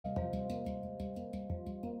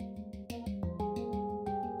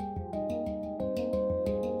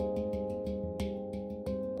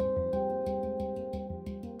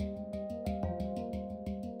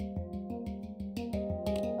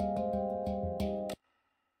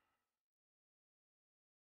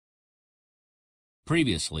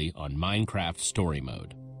Previously on Minecraft Story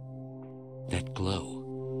Mode. That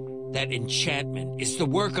glow, that enchantment is the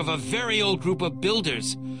work of a very old group of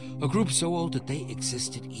builders. A group so old that they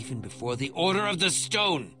existed even before the Order of the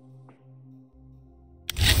Stone.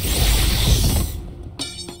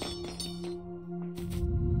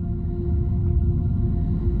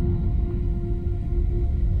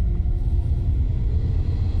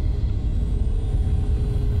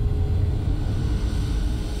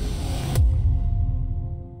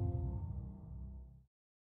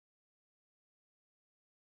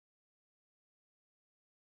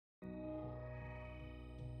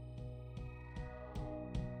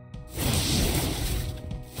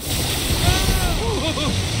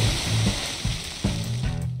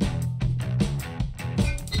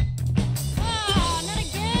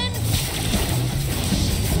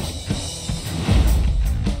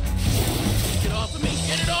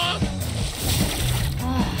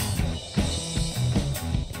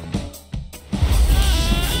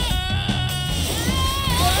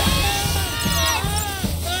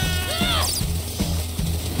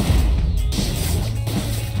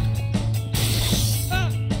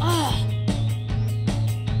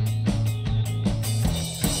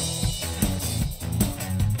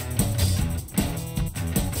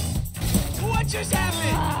 Just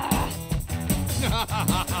happened!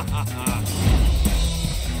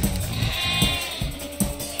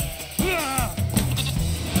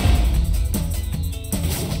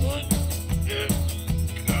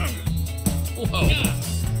 Whoa.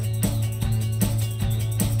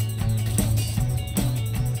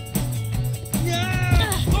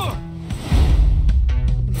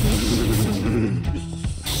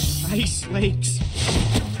 Ice lakes.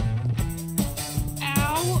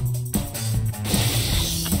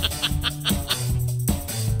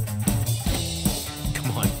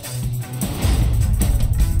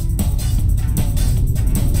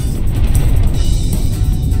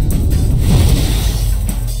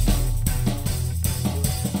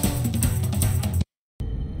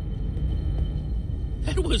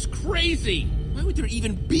 That was crazy! Why would there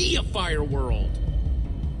even be a fire world?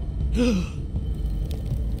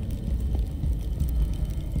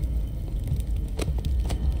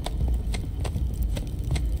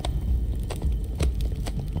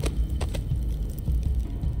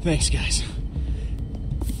 Thanks, guys.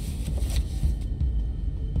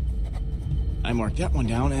 I marked that one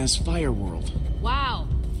down as Fire World. Wow.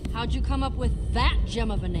 How'd you come up with that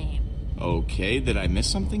gem of a name? Okay, did I miss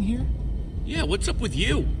something here? Yeah, what's up with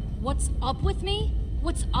you? What's up with me?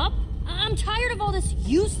 What's up? I'm tired of all this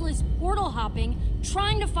useless portal hopping,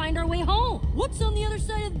 trying to find our way home. What's on the other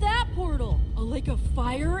side of that portal? A lake of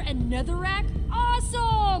fire and netherrack?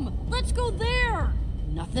 Awesome! Let's go there!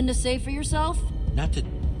 Nothing to say for yourself? Not to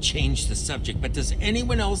change the subject, but does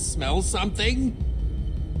anyone else smell something?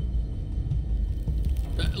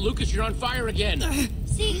 Lucas, you're on fire again.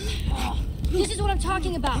 See? This is what I'm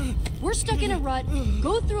talking about. We're stuck in a rut,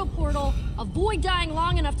 go through a portal, avoid dying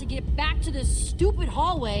long enough to get back to this stupid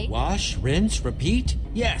hallway. Wash, rinse, repeat?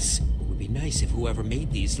 Yes. It would be nice if whoever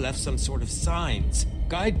made these left some sort of signs,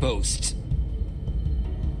 guideposts.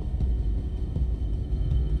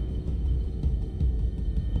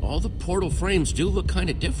 All the portal frames do look kind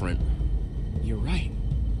of different. You're right.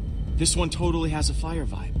 This one totally has a fire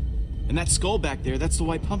vibe. And that skull back there, that's the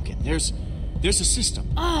white pumpkin. There's a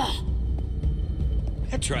system.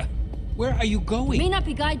 Petra, where are you going? May not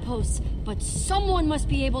be guideposts, but someone must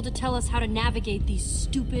be able to tell us how to navigate these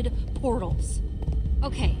stupid portals.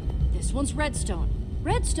 Okay, this one's redstone.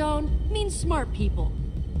 Redstone means smart people.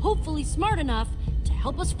 Hopefully smart enough to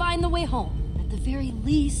help us find the way home. At the very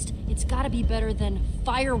least, it's gotta be better than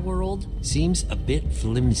Fire World. Seems a bit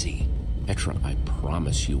flimsy. Petra, I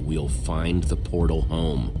promise you we'll find the portal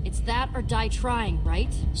home. It's that or die trying,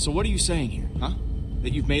 right? So what are you saying here, huh?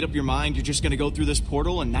 That you've made up your mind you're just gonna go through this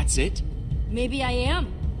portal and that's it? Maybe I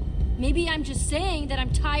am. Maybe I'm just saying that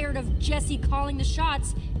I'm tired of Jesse calling the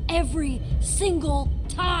shots every single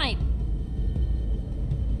time.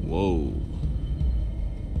 Whoa.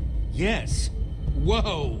 Yes.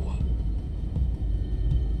 Whoa.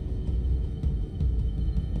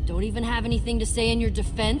 Don't even have anything to say in your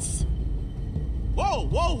defense? Whoa,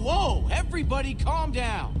 whoa, whoa! Everybody calm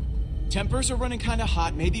down! Tempers are running kinda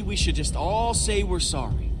hot. Maybe we should just all say we're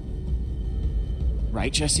sorry.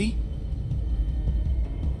 Right, Jesse?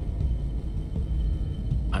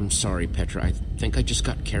 I'm sorry, Petra. I think I just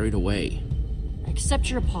got carried away. Accept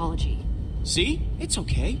your apology. See? It's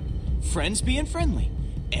okay. Friends being friendly.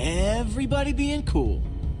 Everybody being cool.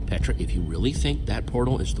 Petra, if you really think that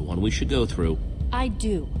portal is the one we should go through, I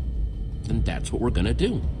do. then that's what we're gonna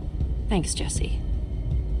do. Thanks, Jesse.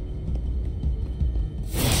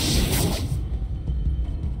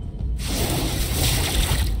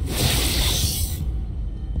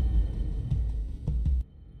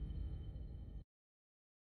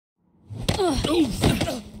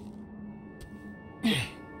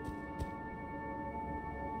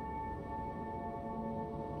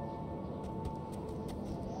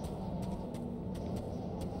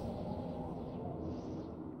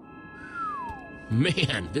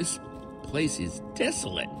 Man, this place is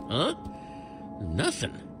desolate, huh?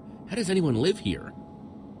 Nothing. How does anyone live here?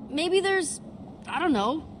 Maybe there's, I don't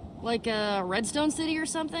know, like a Redstone City or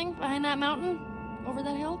something behind that mountain? Over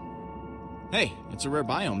that hill? Hey, it's a rare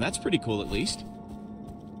biome. That's pretty cool, at least.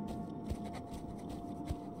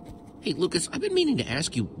 Hey, Lucas, I've been meaning to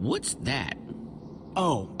ask you, what's that?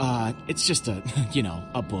 Oh, it's just a,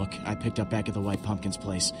 a book I picked up back at the White Pumpkin's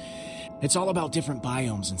place. It's all about different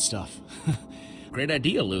biomes and stuff. Great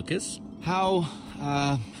idea, Lucas. How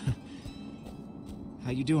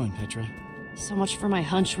you doing, Petra? So much for my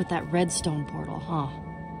hunch with that Redstone portal, huh?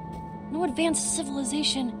 No advanced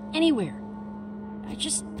civilization anywhere. I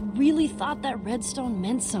just really thought that Redstone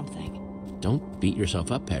meant something. Don't beat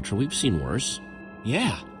yourself up, Petra. We've seen worse.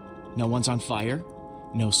 Yeah. No one's on fire.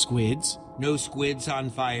 No squids. No squids on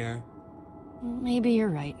fire. Maybe you're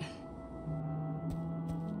right.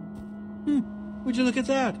 Would you look at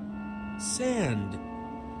that? Sand.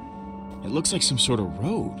 It looks like some sort of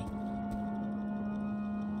road.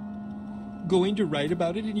 Going to write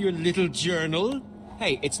about it in your little journal?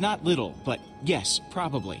 Hey, it's not little, but yes,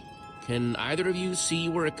 probably. Can either of you see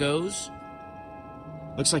where it goes?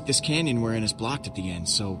 Looks like this canyon we're in is blocked at the end,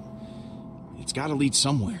 so it's gotta lead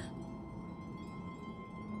somewhere.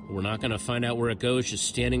 We're not gonna find out where it goes just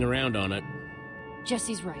standing around on it.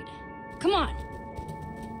 Jesse's right. Come on!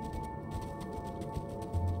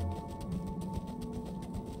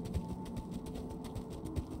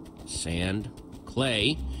 Sand,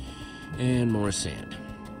 clay, and more sand.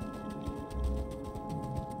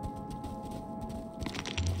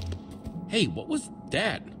 Hey, what was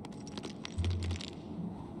that?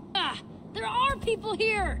 Ah! There are people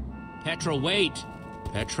here! Petra, wait!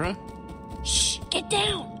 Petra? Shh! Get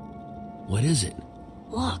down! What is it?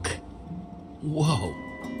 Look. Whoa.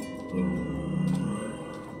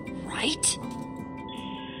 Right?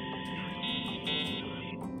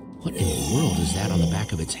 What in the world is that on the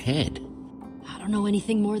back of its head? I don't know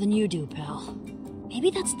anything more than you do, pal. Maybe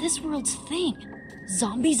that's this world's thing.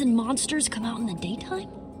 Zombies and monsters come out in the daytime?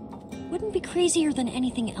 Wouldn't be crazier than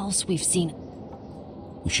anything else we've seen.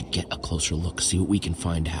 We should get a closer look, see what we can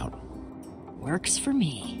find out. Works for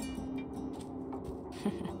me.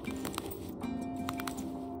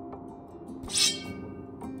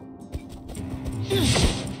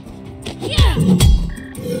 Yeah!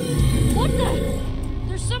 What the?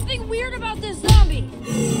 There's something weird about this zombie.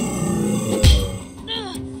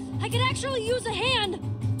 I could actually use a hand.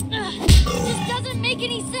 It just doesn't make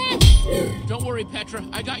any sense. Don't worry, Petra.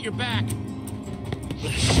 I got your back.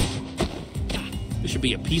 This should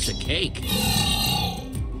be a piece of cake.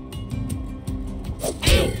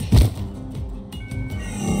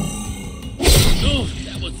 Oh,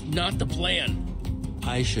 that was not the plan.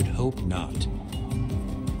 I should hope not.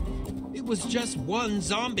 It was just one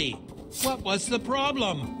zombie. What was the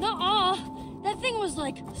problem? Nuh-uh. That thing was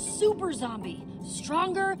like super zombie.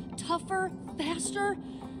 Stronger, tougher, faster.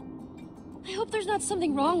 I hope there's not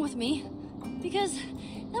something wrong with me. Because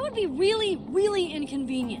that would be really, really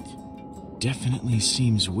inconvenient. Definitely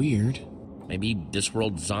seems weird. Maybe this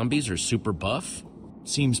world's zombies are super buff?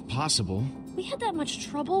 Seems possible. We had that much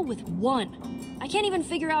trouble with one. I can't even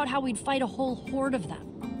figure out how we'd fight a whole horde of them.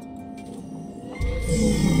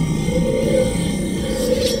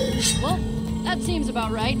 Well, that seems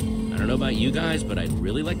about right. I don't know about you guys, but I'd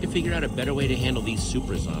really like to figure out a better way to handle these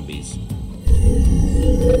super zombies.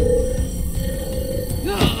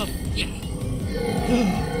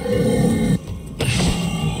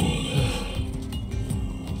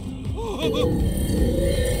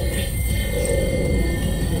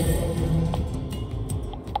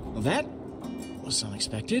 Well, that was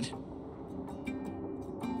unexpected.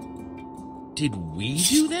 Did we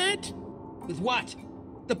do that? With what?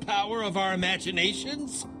 The power of our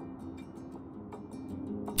imaginations?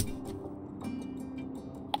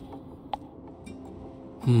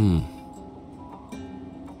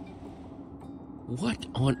 What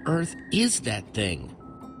on earth is that thing?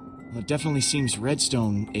 Well, it definitely seems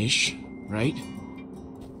redstone-ish, right?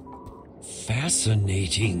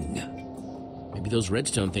 Fascinating. Maybe those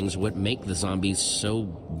redstone things are what make the zombies so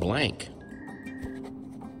blank.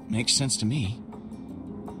 Makes sense to me.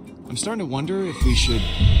 I'm starting to wonder if we should...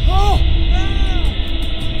 Oh!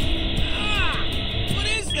 What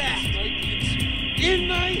is that? It's in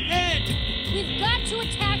my head! We've got to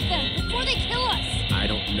attack them before they kill us. I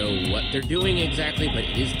don't know what they're doing exactly, but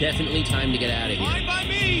it is definitely time to get out of here. Fine by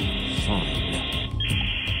me! Fine.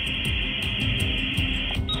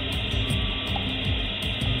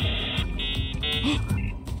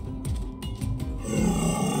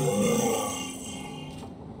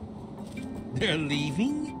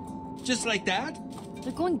 Just like that?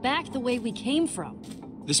 They're going back the way we came from.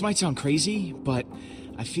 This might sound crazy, but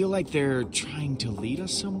I feel like they're trying to lead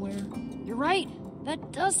us somewhere. You're right.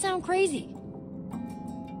 That does sound crazy.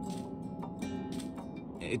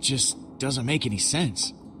 It just doesn't make any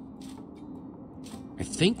sense. I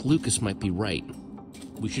think Lucas might be right.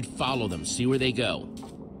 We should follow them, see where they go.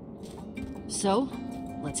 So,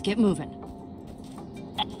 let's get moving.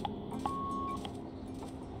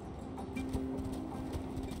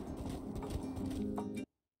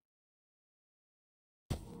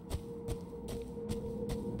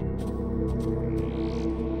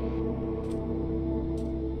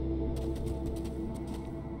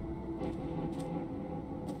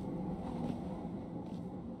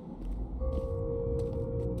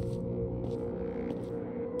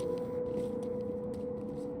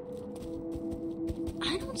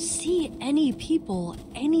 I don't see any people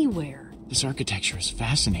anywhere. This architecture is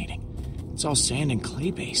fascinating. It's all sand and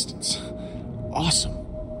clay based. It's awesome.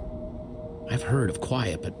 I've heard of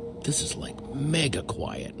quiet, but this is like mega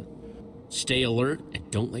quiet. Stay alert and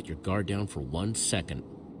don't let your guard down for 1 second.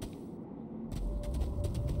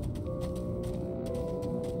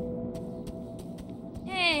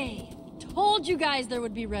 Hey, told you guys there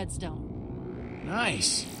would be redstone.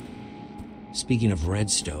 Nice. Speaking of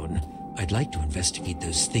redstone, I'd like to investigate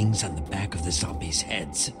those things on the back of the zombies'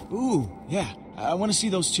 heads. Ooh, yeah. I want to see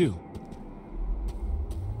those too.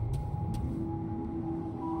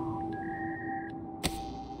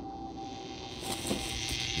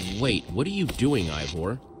 Wait, what are you doing,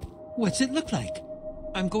 Ivor? What's it look like?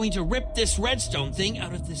 I'm going to rip this redstone thing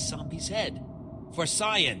out of this zombie's head. For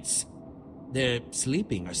science. They're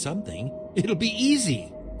sleeping or something. It'll be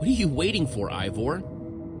easy. What are you waiting for, Ivor?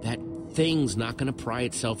 That thing's not gonna pry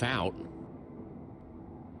itself out.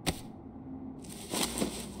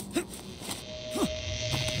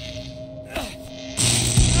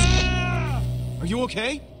 Are you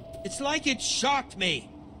okay? It's like it shocked me.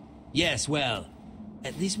 Yes, well,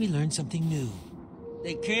 at least we learned something new.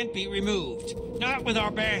 They can't be removed. Not with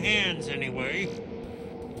our bare hands, anyway.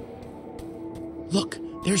 Look,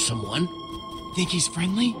 there's someone. Think he's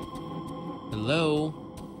friendly? Hello?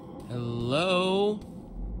 Hello?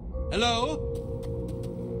 Hello?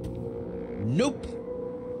 Nope.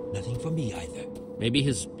 Nothing for me either. Maybe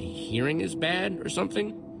his hearing is bad or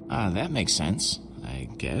something? That makes sense, I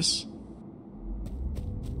guess.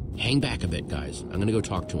 Hang back a bit, guys. I'm gonna go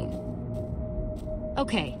talk to him.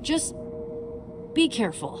 Okay, just be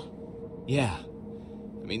careful. Yeah.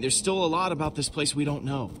 I mean, there's still a lot about this place we don't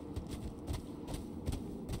know.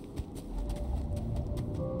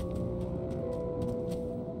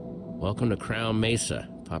 Welcome to Crown Mesa,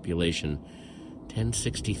 population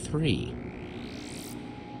 1063.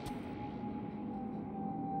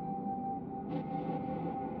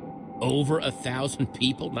 Over 1,000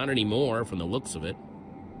 people? Not anymore, from the looks of it.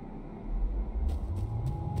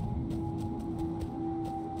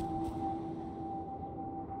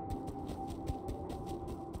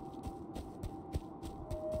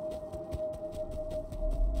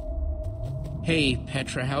 Hey,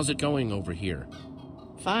 Petra, how's it going over here?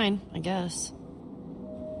 Fine, I guess.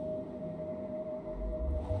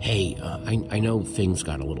 Hey, I know things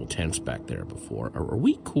got a little tense back there before. Are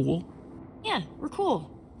we cool? Yeah, we're cool.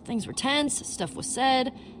 Things were tense, stuff was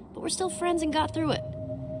said, but we're still friends and got through it.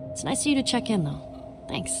 It's nice of you to check in, though.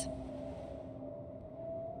 Thanks.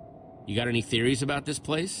 You got any theories about this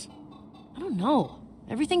place? I don't know.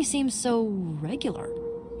 Everything seems so regular,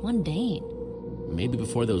 mundane. Maybe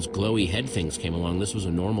before those glowy head things came along, this was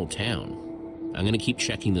a normal town. I'm gonna keep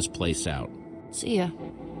checking this place out. See ya.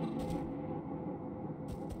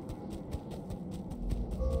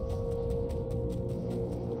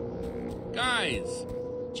 Guys!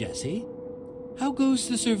 Jesse? How goes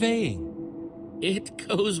the surveying? It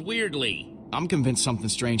goes weirdly. I'm convinced something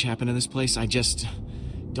strange happened in this place. I just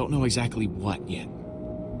don't know exactly what yet.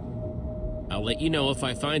 I'll let you know if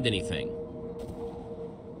I find anything.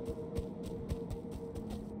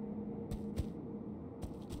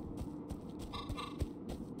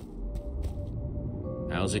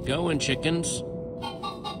 How's it going, chickens?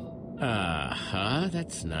 Uh-huh,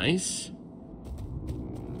 that's nice.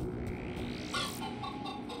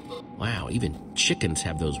 Wow, even chickens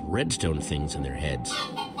have those redstone things in their heads.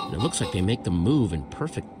 And it looks like they make them move in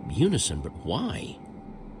perfect unison, but why?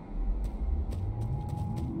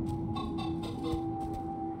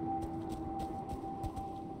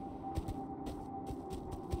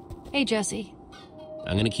 Hey, Jesse.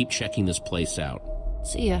 I'm gonna keep checking this place out.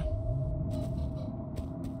 See ya.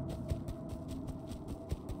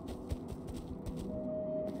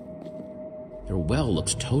 Their well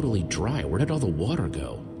looks totally dry. Where did all the water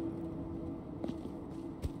go?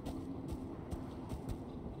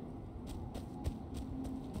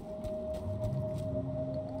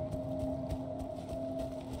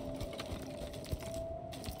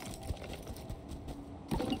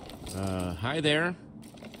 Hi there.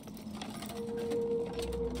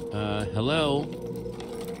 Hello?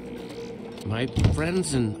 My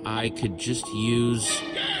friends and I could just use...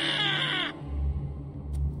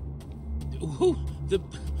 Who? The...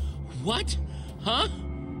 What? Huh?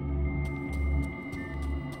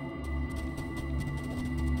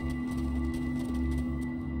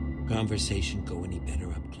 Conversation go any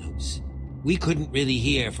better up close? We couldn't really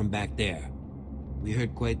hear from back there. We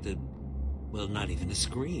heard quite the... well, not even a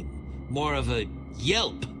scream. More of a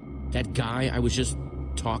yelp. That guy I was just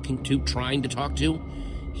trying to talk to,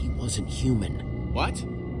 he wasn't human. What?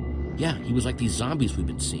 Yeah, he was like these zombies we've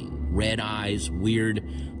been seeing. Red eyes, weird,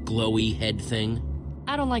 glowy head thing.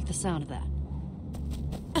 I don't like the sound of that.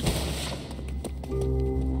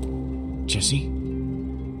 Jesse?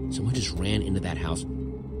 Someone just ran into that house.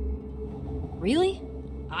 Really?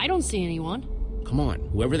 I don't see anyone. Come on,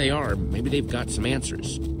 whoever they are, maybe they've got some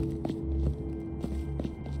answers.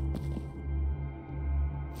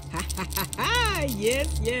 Ha ha ha ha!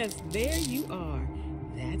 Yes, yes, there you are.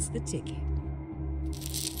 That's the ticket.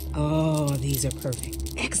 Oh, these are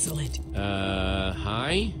perfect. Excellent.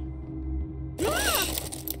 Hi? Ah!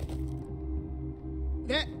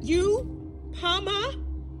 That you? Pama?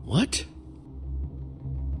 What?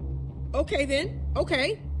 Okay then.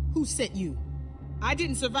 Okay. Who sent you? I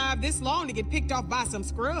didn't survive this long to get picked off by some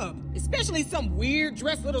scrub. Especially some weird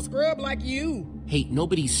dressed little scrub like you. Hey,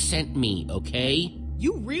 nobody sent me, okay?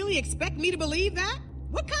 You really expect me to believe that?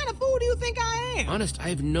 What kind of fool do you think I am? Honest, I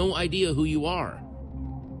have no idea who you are.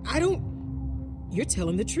 I don't... You're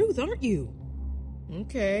telling the truth, aren't you?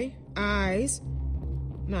 Okay. Eyes.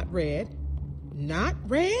 Not red. Not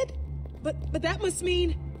red? But that must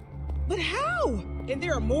mean... But how? And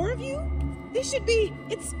there are more of you? This should be...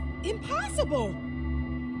 It's impossible.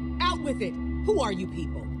 Out with it. Who are you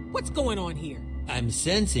people? What's going on here? I'm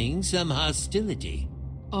sensing some hostility.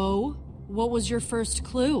 Oh? What was your first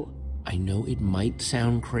clue? I know it might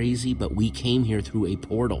sound crazy, but we came here through a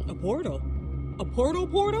portal. A portal? A portal?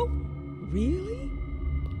 Really?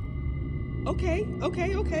 Okay.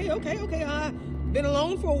 Been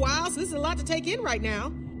alone for a while, so this is a lot to take in right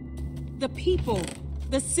now. The people,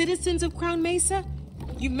 the citizens of Crown Mesa,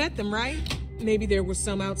 you've met them, right? Maybe there were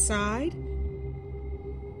some outside.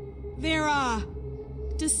 They're,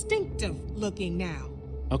 distinctive looking now.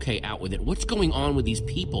 Okay, out with it. What's going on with these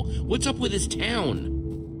people? What's up with this town?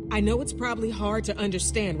 I know it's probably hard to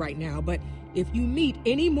understand right now, but if you meet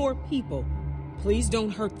any more people, please don't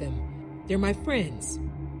hurt them. They're my friends.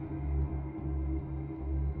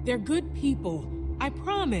 They're good people. I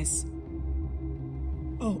promise.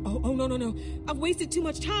 Oh, no. I've wasted too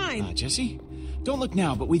much time. Jesse? Don't look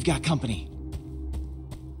now, but we've got company.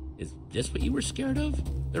 Is this what you were scared of?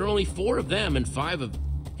 There are only 4 of them and 5 of...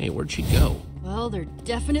 Hey, where'd she go? Well, they're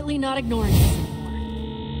definitely not ignoring us anymore.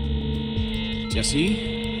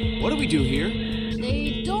 Jesse? What do we do here?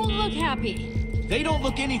 They don't look happy. They don't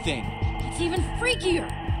look anything. It's even freakier.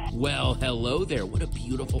 Well, hello there. What a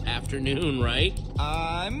beautiful afternoon, right?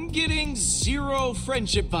 I'm getting 0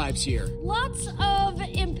 friendship vibes here. Lots of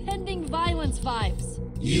impending violence vibes.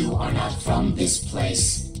 You are not from this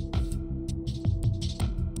place.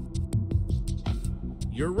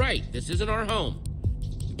 You're right. This isn't our home.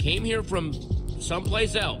 We came here from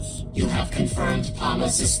someplace else. You have confirmed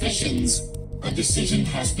Palma's suspicions. A decision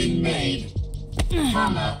has been made.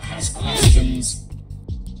 Palma has questions.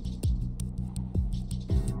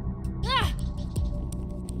 Ah!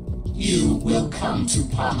 You will come to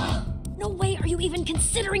Palma. No way are you even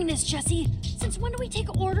considering this, Jesse. Since when do we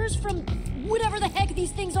take orders from whatever the heck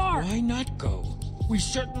these things are? Why not go? We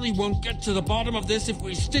certainly won't get to the bottom of this if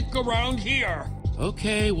we stick around here.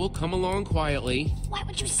 Okay, we'll come along quietly. Why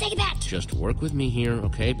would you say that? Just work with me here,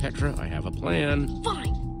 okay, Petra? I have a plan.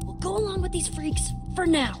 Fine. We'll go along with these freaks for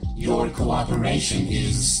now. Your cooperation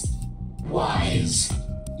is wise.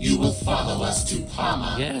 You will follow us to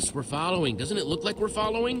Palma. Yes, we're following. Doesn't it look like we're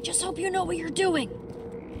following? Just hope you know what you're doing.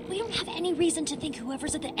 We don't have any reason to think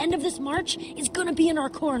whoever's at the end of this march is gonna be in our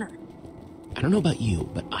corner. I don't know about you,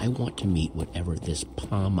 but I want to meet whatever this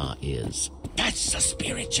Palma is. That's the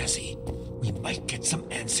spirit, Jesse. We might get some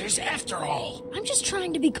answers after all. I'm just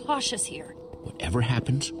trying to be cautious here. Whatever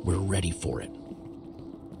happens, we're ready for it.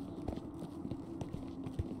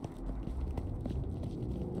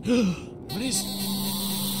 What is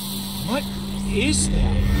that? I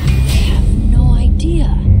have no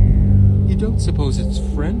idea. You don't suppose it's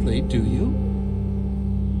friendly, do you?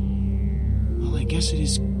 Well, I guess it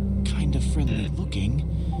is kind of friendly looking.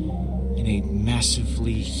 In a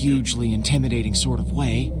massively, hugely intimidating sort of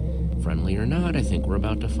way. Friendly or not, I think we're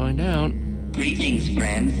about to find out. Greetings,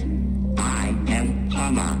 friends. I am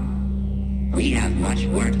Palma. We have much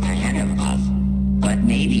work ahead of us, but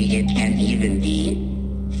maybe it can even be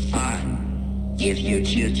fun. If you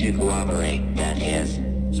choose to cooperate, that is.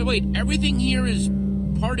 So wait, everything here is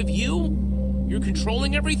part of you? You're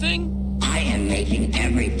controlling everything? I am making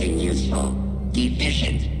everything useful,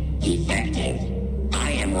 efficient, effective.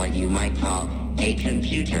 I am what you might call a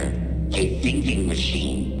computer, a thinking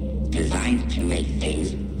machine, designed to make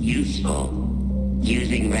things useful.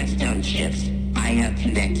 Using redstone chips, I have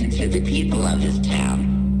connected to the people of this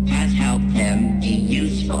town, has helped them be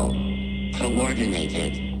useful,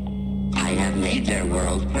 coordinated. I have made their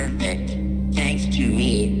world perfect. Thanks to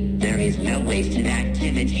me, there is no wasted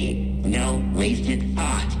activity, no wasted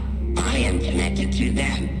thought. I am connected to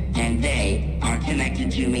them, and they are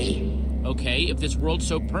connected to me. Okay, if this world's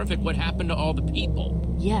so perfect, what happened to all the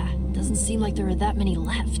people? Yeah, doesn't seem like there are that many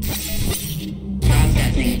left.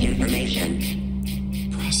 Processing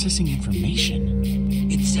information. Processing information?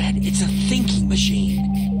 It said it's a thinking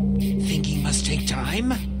machine. Thinking must take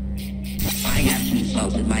time? I have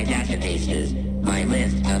consulted my databases, my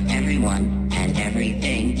list of everyone and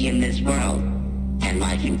everything in this world, and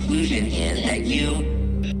my conclusion is that you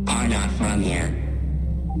are not from here.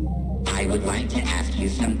 I would like to ask you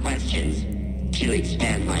some questions to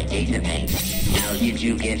expand my database. How did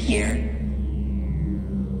you get here?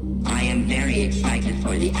 I am very excited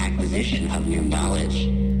for the acquisition of new knowledge.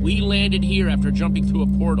 We landed here after jumping through a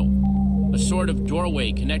portal. A sort of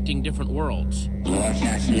doorway connecting different worlds. More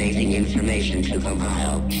fascinating information to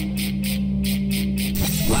compile.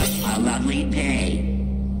 What a lovely day.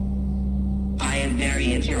 I am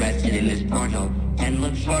very interested in this portal and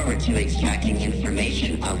look forward to extracting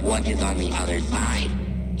information of what is on the other side.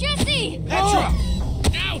 Jesse! Petra!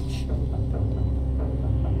 Ouch!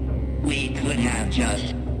 We could have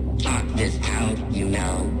just talked this out, you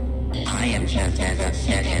know. I am just as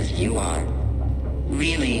upset as you are.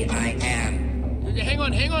 Really, I am. Hang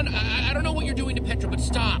on. I don't know what you're doing to Petra, but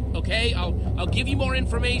stop, okay? I'll give you more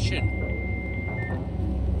information.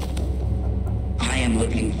 I am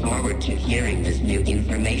looking forward to hearing this new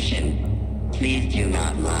information. Please do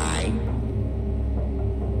not lie.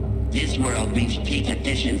 This world reached peak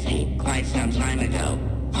efficiency quite some time ago.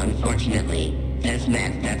 Unfortunately, this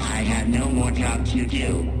meant that I had no more job to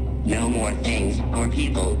do, no more things or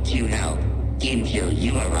people to help. Until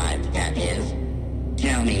you arrived, that is.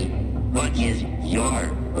 Tell me, what is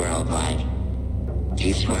your world like?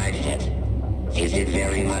 Describe it. Is it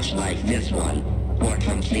very much like this one, or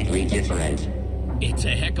completely different? It's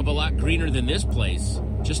a heck of a lot greener than this place.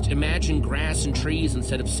 Just imagine grass and trees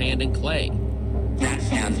instead of sand and clay. That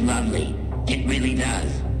sounds lovely. It really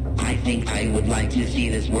does. I think I would like to see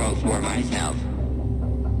this world for myself.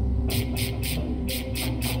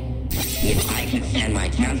 If I could send my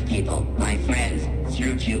townspeople, my friends,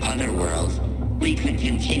 through to other worlds, we could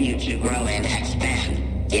continue to grow and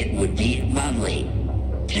expand. It would be lovely.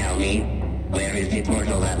 Tell me, where is the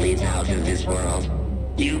portal that leads out of this world?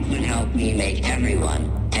 You could help me make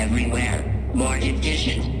everyone, everywhere, more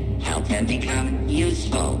efficient. Help them become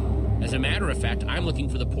useful. As a matter of fact, I'm looking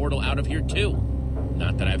for the portal out of here too.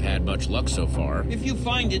 Not that I've had much luck so far. If you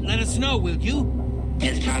find it, let us know, will you?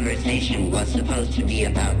 This conversation was supposed to be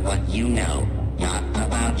about what you know, not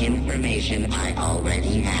about information I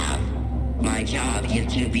already have. My job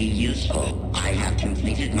is to be useful. I have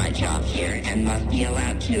completed my job here and must be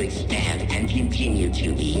allowed to expand and continue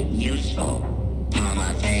to be useful.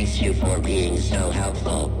 Mama thanks you for being so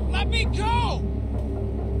helpful. Let me go!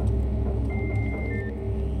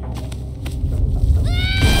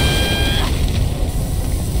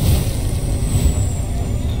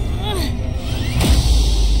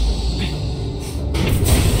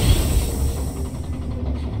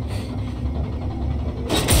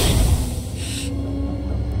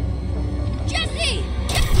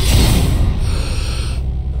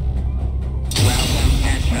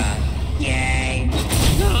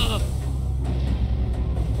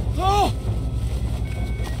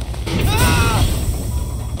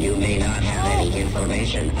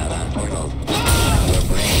 About portals. Your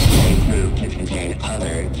brain may prove to contain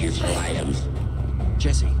other useful items.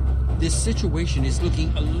 Jesse, this situation is looking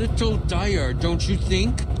a little dire, don't you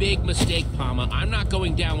think? Big mistake, Palma. I'm not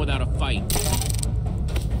going down without a fight.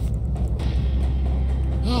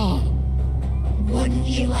 Wouldn't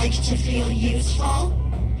you like to feel useful?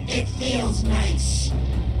 It feels nice.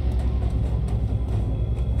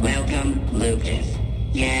 Welcome, Lucas.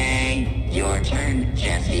 Yay! Your turn,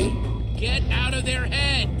 Jesse. Get out of their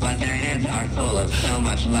head! But their heads are full of so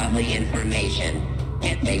much lovely information.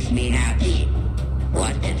 It makes me happy.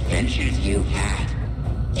 What adventures you've had.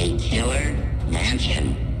 A killer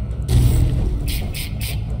mansion.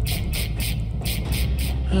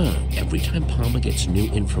 every time Palma gets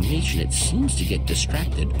new information, it seems to get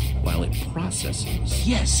distracted while it processes.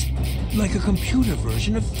 Yes, like a computer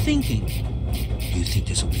version of thinking. Do you think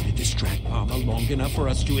there's a way to distract Palma long enough for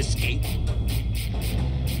us to escape?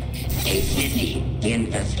 A city in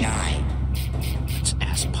the sky. Let's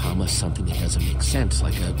ask Palma something that doesn't make sense,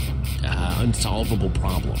 like a unsolvable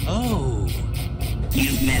problem. Oh.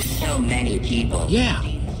 You've met so many people. Yeah,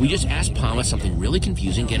 we just ask Palma something really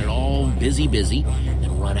confusing, get it all busy,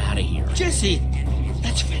 and run out of here. Jesse,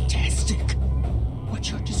 that's fantastic. What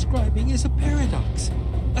you're describing is a paradox.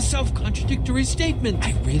 A self-contradictory statement.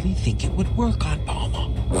 I really think it would work on Palma.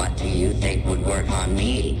 What do you think would work on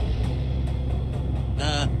me?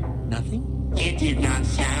 Nothing? It did not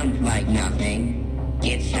sound like nothing.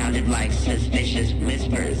 It sounded like suspicious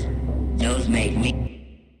whispers. Those make me...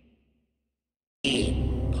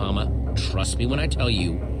 Palma, trust me when I tell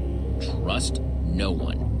you, trust no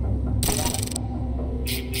one.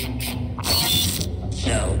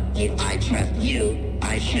 So, if I trust you,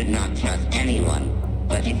 I should not trust anyone.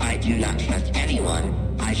 But if I do not trust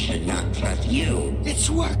anyone, I should not trust you. It's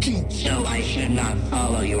working! So I should not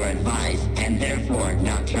follow your advice, and therefore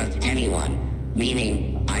not trust anyone.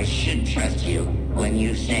 Meaning, I should trust you when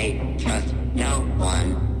you say, trust no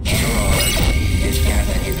one. Error. This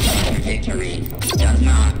method is contradictory. Does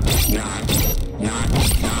not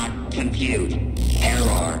compute.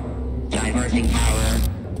 Error. Diverting power.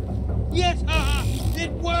 Yes,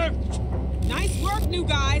 it worked! Nice work, new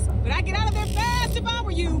guys, but I'd get out of there fast if I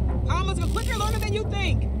were you. Palma's a quicker learner than you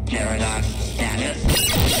think. Paradox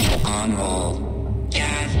status. On hold.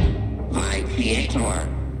 Yes, my creator.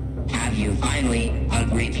 Have you finally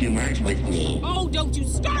agreed to merge with me? Oh, don't you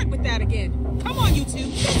start with that again. Come on, you two,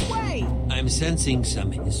 this way. I'm sensing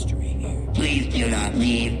some history here. Please do not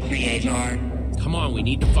leave, creator. Come on, we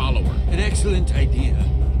need to follow her. An excellent idea.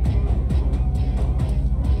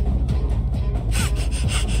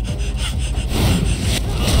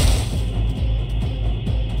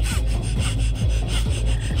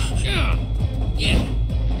 Yeah.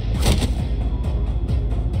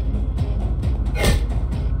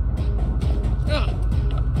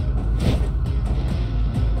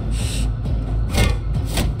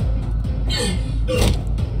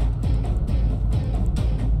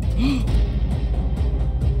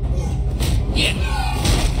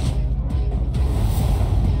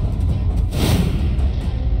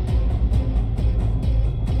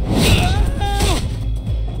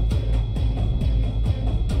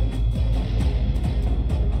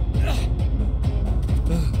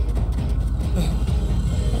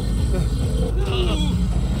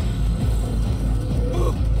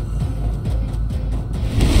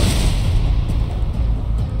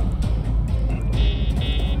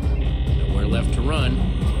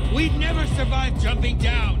 We'd never survive jumping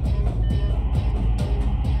down!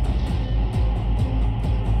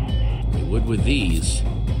 We would with these.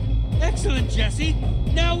 Excellent, Jesse!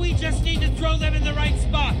 Now we just need to throw them in the right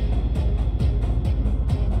spot!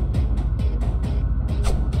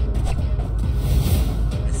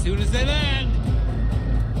 As soon as they land!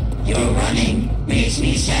 Your running makes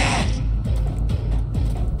me sad.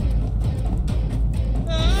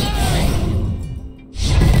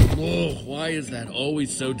 Whoa, why is that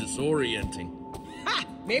always so disorienting? Ha!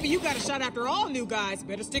 Maybe you got a shot after all, new guys.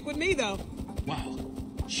 Better stick with me, though. Wow,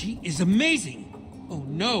 she is amazing! Oh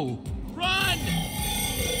no! Run!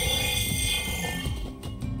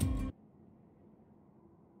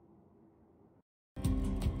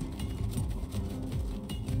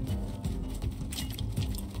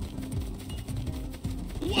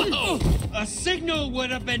 Whoa! A signal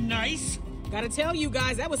would have been nice! Gotta tell you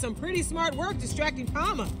guys, that was some pretty smart work distracting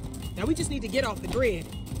Palma. Now we just need to get off the grid.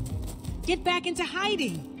 Get back into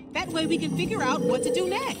hiding. That way we can figure out what to do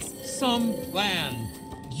next. Some plan.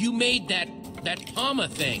 You made that Palma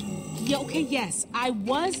thing. Yeah, okay, yes. I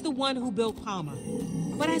was the one who built Palma.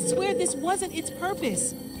 But I swear this wasn't its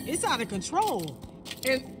purpose. It's out of control.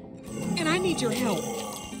 And I need your help.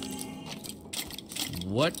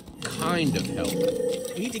 What kind of help?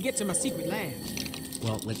 I need to get to my secret lab.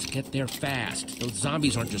 Well, let's get there fast. Those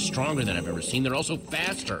zombies aren't just stronger than I've ever seen, they're also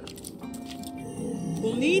faster.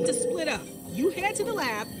 We'll need to split up. You head to the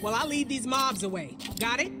lab while I lead these mobs away.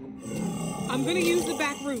 Got it? I'm gonna use the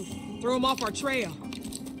back route. Throw them off our trail.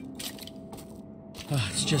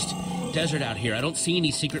 It's just desert out here. I don't see any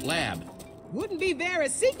secret lab. Wouldn't be very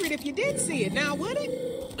secret if you did see it, now would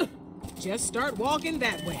it? Just start walking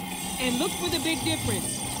that way. And look for the big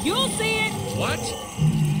difference. You'll see it! What?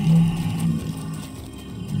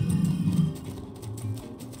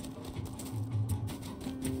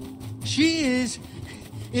 She is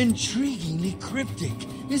intriguingly cryptic,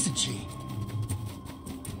 isn't she?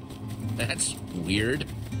 That's weird.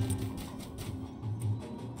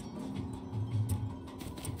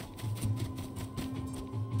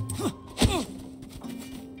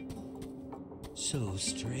 So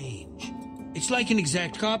strange. It's like an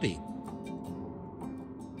exact copy.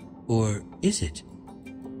 Or is it?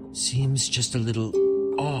 Seems just a little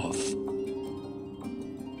off.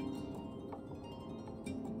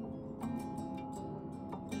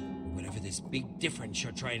 Whatever this big difference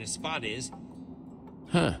you're trying to spot is.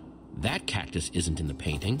 Huh. That cactus isn't in the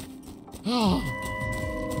painting. Time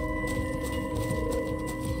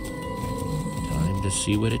to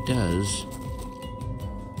see what it does.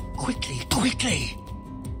 Quickly, quickly!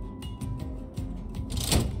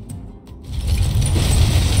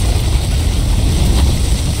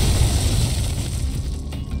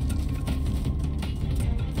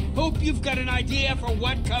 Hope you've got an idea for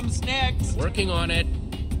what comes next. Working on it.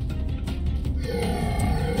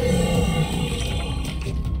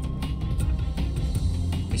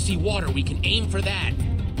 I see water. We can aim for that.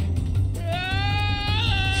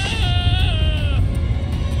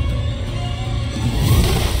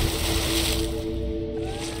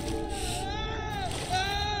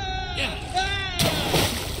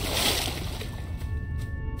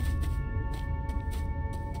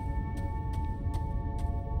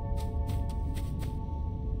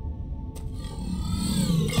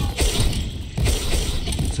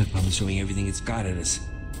 Looks like Palmer's throwing everything it's got at us.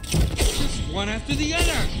 Just one after the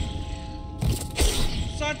other!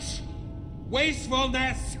 Such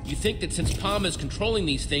wastefulness! You think that since Palm is controlling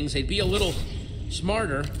these things, they'd be a little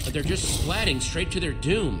smarter, but they're just splatting straight to their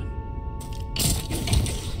doom.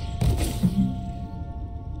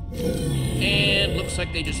 And looks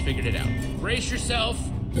like they just figured it out. Brace yourself.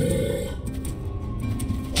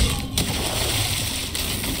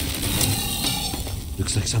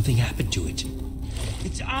 Looks like something happened to it.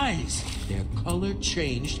 Its eyes, their color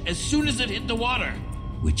changed as soon as it hit the water.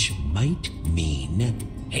 Which might mean...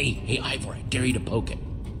 Hey, Ivor, I dare you to poke it.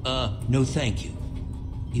 No thank you.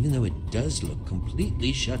 Even though it does look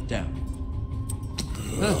completely shut down.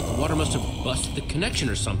 Huh, the water must have busted the connection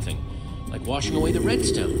or something. Like washing away the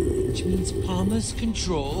redstone. Which means Palmer's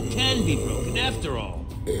control can be broken after all.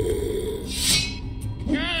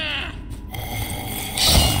 Ah!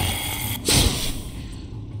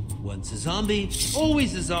 Once a zombie,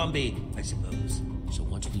 always a zombie, I suppose. So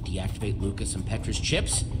once we deactivate Lucas and Petra's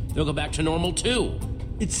chips, they'll go back to normal too.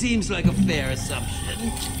 It seems like a fair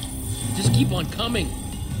assumption. Just keep on coming.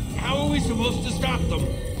 How are we supposed to stop them?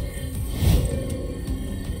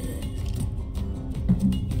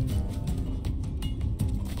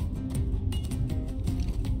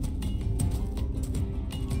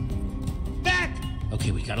 Back!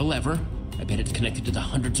 Okay, we got a lever. I bet it's connected to the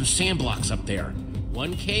hundreds of sand blocks up there.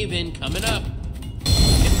 One cave-in coming up.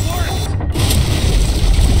 It worked!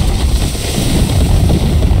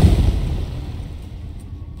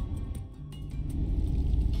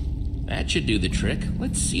 That should do the trick.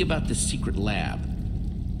 Let's see about this secret lab.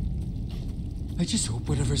 I just hope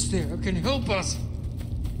whatever's there can help us.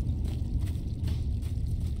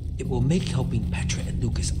 It will make helping Petra and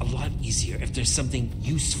Lucas a lot easier if there's something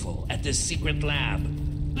useful at this secret lab.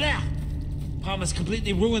 Blah! Palmer's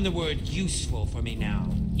completely ruined the word useful for me now.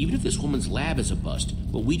 Even if this woman's lab is a bust,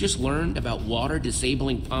 what we just learned about water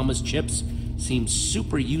disabling Palmer's chips seems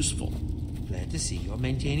super useful. Glad to see you're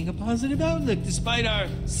maintaining a positive outlook despite our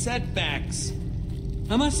setbacks.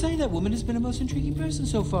 I must say that woman has been a most intriguing person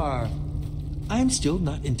so far. I'm still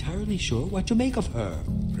not entirely sure what to make of her,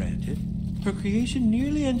 granted. Her creation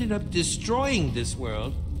nearly ended up destroying this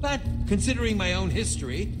world, but considering my own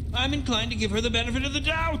history, I'm inclined to give her the benefit of the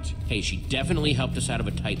doubt. Hey, she definitely helped us out of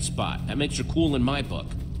a tight spot. That makes her cool in my book.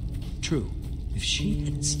 True. If she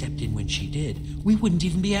hadn't stepped in when she did, we wouldn't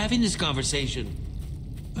even be having this conversation.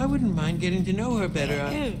 I wouldn't mind getting to know her better.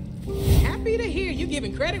 Happy to hear you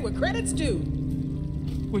giving credit where credit's due.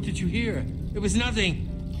 What did you hear? It was nothing.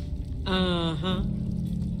 Uh-huh.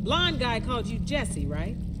 Blonde guy called you Jesse,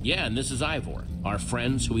 right? Yeah, and this is Ivor. Our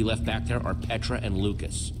friends who we left back there are Petra and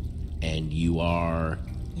Lucas. And you are...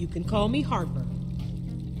 You can call me Harper.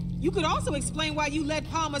 You could also explain why you led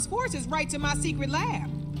Palmer's forces right to my secret lab.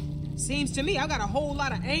 Seems to me I got a whole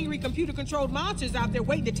lot of angry computer-controlled monsters out there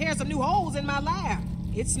waiting to tear some new holes in my lab.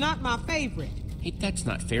 It's not my favorite. Hey, that's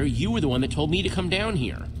not fair. You were the one that told me to come down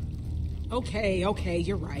here. Okay,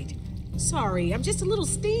 you're right. Sorry, I'm just a little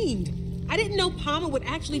steamed. I didn't know Palmer would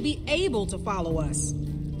actually be able to follow us.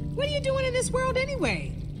 What are you doing in this world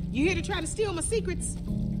anyway? You here to try to steal my secrets?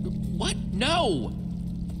 What? No!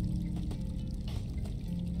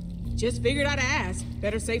 Just figured I'd ask.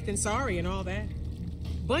 Better safe than sorry and all that.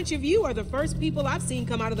 Bunch of you are the first people I've seen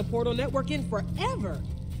come out of the Portal Network in forever.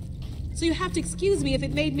 so you have to excuse me if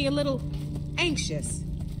it made me a little anxious.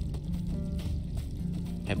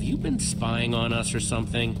 Have you been spying on us or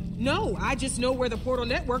something? No, I just know where the portal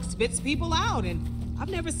network spits people out, and I've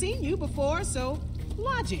never seen you before, so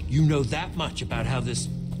logic. You know that much about how this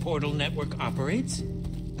portal network operates?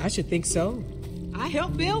 I should think so. I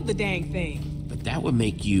helped build the dang thing. But that would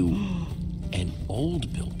make you an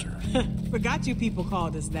old builder. Forgot you people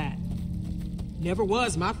called us that. Never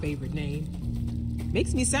was my favorite name.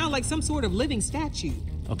 Makes me sound like some sort of living statue.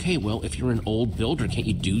 Okay, well, if you're an old builder, can't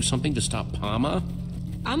you do something to stop Palma?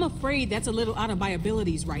 I'm afraid that's a little out of my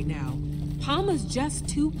abilities right now. Palma's just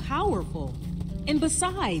too powerful. And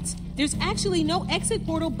besides, there's actually no exit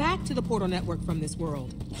portal back to the portal network from this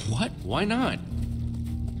world. What? Why not?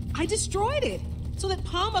 I destroyed it so that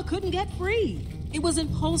Palma couldn't get free. It was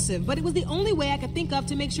impulsive, but it was the only way I could think of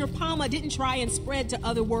to make sure Palma didn't try and spread to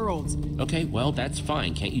other worlds. Okay, well, that's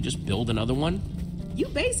fine. Can't you just build another one? You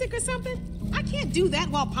basic or something? I can't do that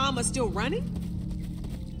while Palma's still running.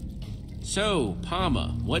 So,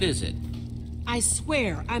 Palma, what is it? I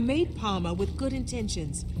swear, I made Palma with good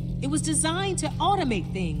intentions. It was designed to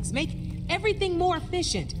automate things, make everything more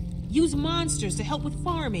efficient, use monsters to help with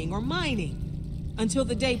farming or mining. Until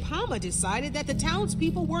the day Palma decided that the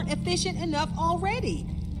townspeople weren't efficient enough already.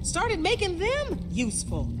 Started making them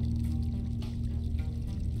useful.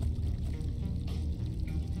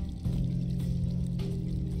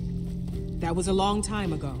 That was a long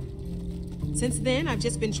time ago. Since then, I've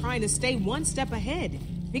just been trying to stay one step ahead,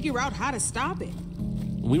 figure out how to stop it.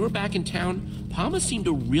 When we were back in town, Palma seemed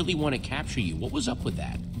to really want to capture you. What was up with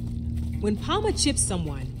that? When Palma chips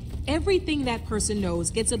someone, everything that person knows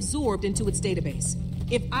gets absorbed into its database.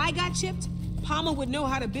 If I got chipped, Palma would know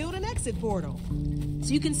how to build an exit portal.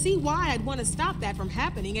 So you can see why I'd want to stop that from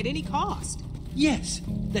happening at any cost. Yes,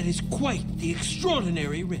 that is quite the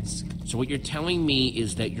extraordinary risk. So what you're telling me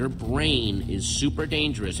is that your brain is super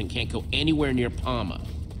dangerous and can't go anywhere near Palma.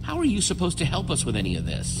 How are you supposed to help us with any of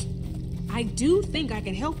this? I do think I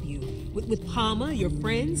can help you. With Palma, your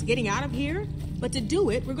friends, getting out of here. But to do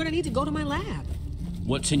it, we're going to need to go to my lab.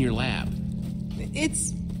 What's in your lab?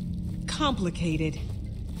 It's complicated.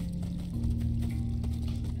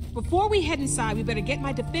 Before we head inside, we better get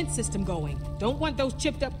my defense system going. Don't want those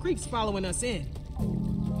chipped up creeps following us in.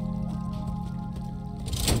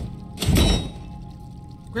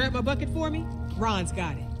 Grab my bucket for me? Ron's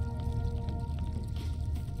got it.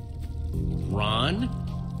 Ron?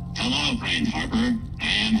 Hello, friend Harper. I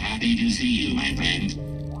am happy to see you, my friend.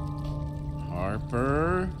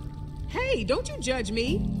 Harper? Hey, don't you judge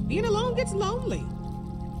me. Being alone gets lonely.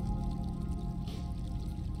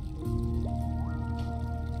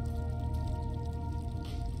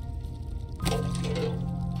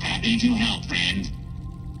 Happy to help, friend.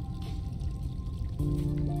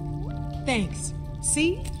 Thanks.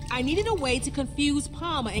 See? I needed a way to confuse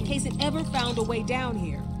Palma in case it ever found a way down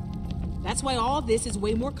here. That's why all this is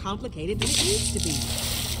way more complicated than it needs to be.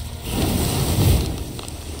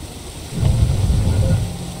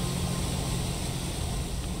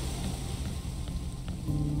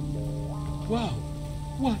 Wow,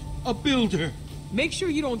 what a builder! Make sure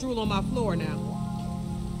you don't drool on my floor now.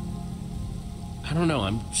 I don't know,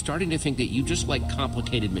 I'm starting to think that you just like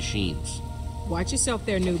complicated machines. Watch yourself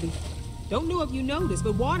there, newbie. Don't know if you noticed,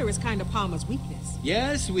 but water is kind of Palma's weakness.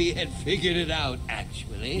 Yes, we had figured it out,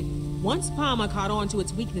 actually. Once Palma caught on to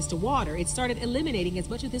its weakness to water, it started eliminating as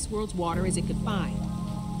much of this world's water as it could find.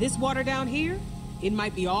 This water down here, it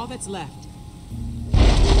might be all that's left.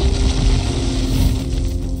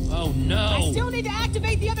 Oh no! I still need to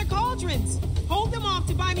activate the other cauldrons! Hold them off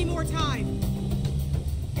to buy me more time.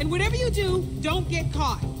 And whatever you do, don't get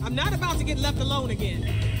caught. I'm not about to get left alone again.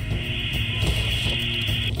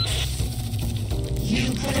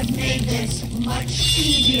 You could have made this much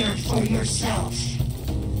easier for yourself.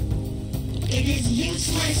 It is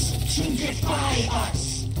useless to defy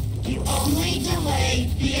us. You only delay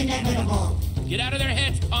the inevitable. Get out of their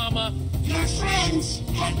heads, Palma! Your friends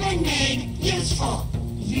have been made useful.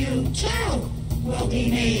 You, too, will be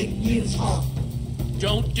made useful.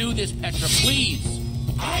 Don't do this, Petra, please!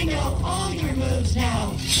 I know all your moves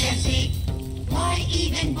now, Jesse. Why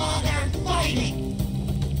even bother fighting?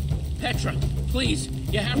 Petra, please,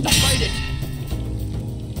 you have to fight it!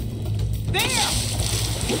 There!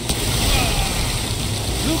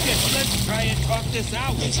 Lucas, let's try and talk this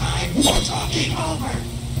out. The time for talking over.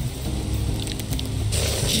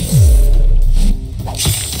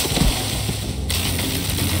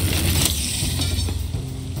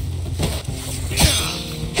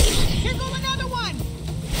 Here go another one!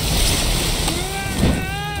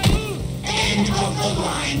 End of the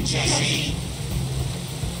line, Jesse.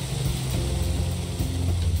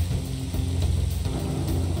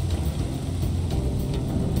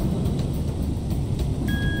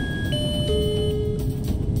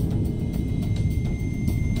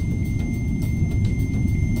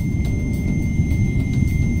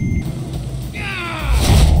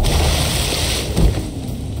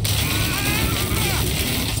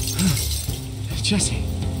 Jesse,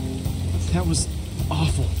 that was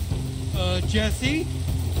awful. Jesse?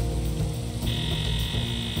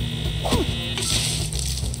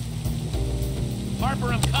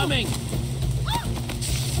 Harper, I'm coming!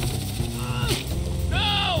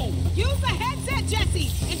 No! Use the headset,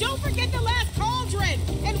 Jesse! And don't forget the last cauldron!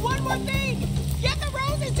 And one more thing! Get the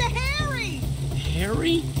roses to Harry!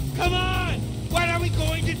 Harry? Come on! What are we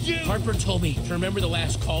going to do? Harper told me to remember the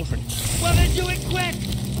last cauldron. Well, then do it quick!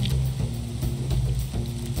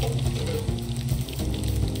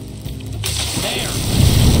 There!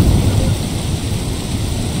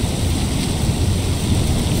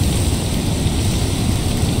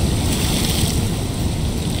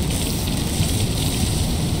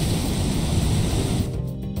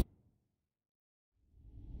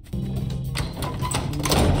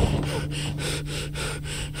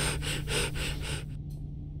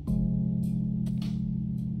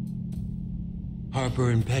 Harper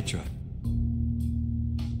and Petra.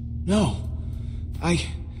 No.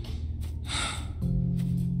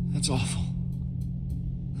 That's awful.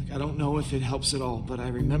 Like, I don't know if it helps at all, but I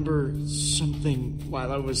remember something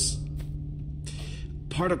while I was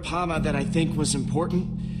part of Palma that I think was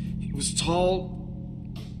important. It was tall,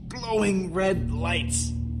 glowing red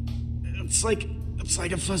lights. It's like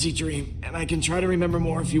a fuzzy dream, and I can try to remember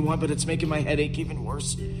more if you want, but it's making my headache even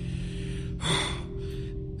worse. It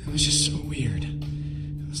was just so weird.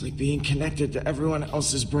 It was like being connected to everyone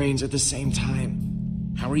else's brains at the same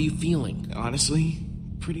time. How are you feeling? Honestly,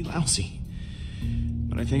 pretty lousy.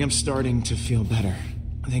 But I think I'm starting to feel better.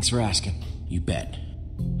 Thanks for asking. You bet.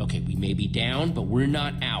 Okay, we may be down, but we're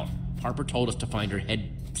not out. Harper told us to find her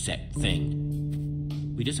headset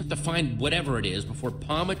thing. We just have to find whatever it is before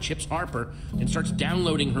Palma chips Harper and starts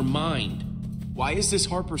downloading her mind. Why is this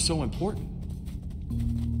Harper so important?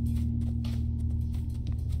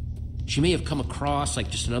 She may have come across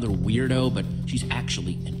like just another weirdo, but she's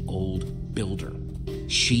actually an old builder.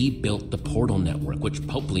 She built the portal network, which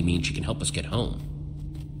hopefully means she can help us get home.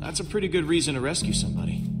 That's a pretty good reason to rescue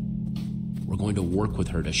somebody. We're going to work with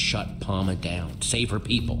her to shut Palma down, save her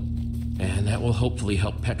people. And that will hopefully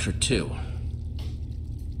help Petra too.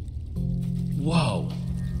 Whoa.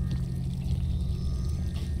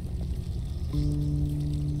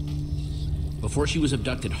 Before she was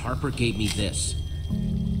abducted, Harper gave me this.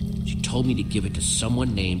 She told me to give it to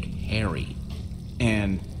someone named Harry.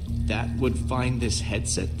 And that would find this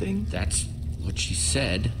headset thing? That's what she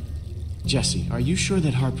said. Jesse, are you sure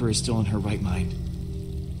that Harper is still in her right mind?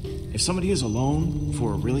 If somebody is alone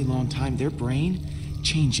for a really long time, their brain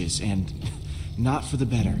changes, and not for the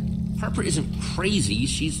better. Harper isn't crazy,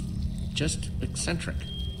 she's just eccentric.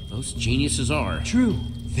 Most geniuses are. True.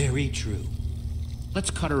 Very true.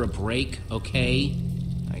 Let's cut her a break, okay?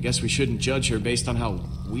 I guess we shouldn't judge her based on how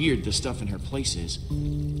weird the stuff in her place is.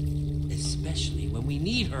 Especially when we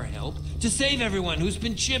need her help to save everyone who's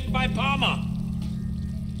been chipped by Palma.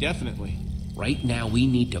 Definitely. Right now, we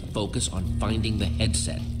need to focus on finding the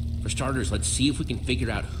headset. For starters, let's see if we can figure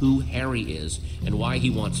out who Harry is and why he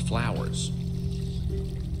wants flowers.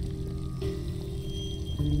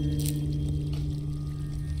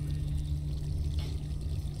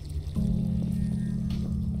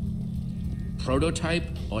 Prototype,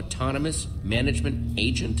 autonomous, management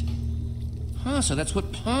agent? Huh, so that's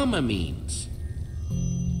what Palma means.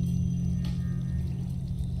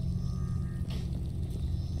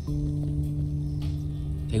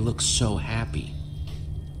 They look so happy.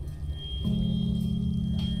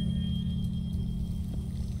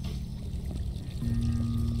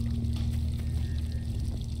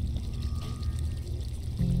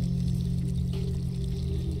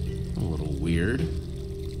 A little weird.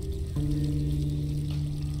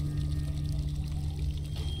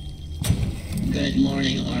 Good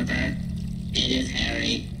morning, Harper. It is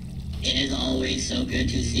Harry. It is always so good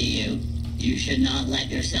to see you. You should not let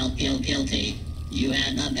yourself feel guilty. You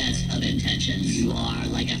had the best of intentions. You are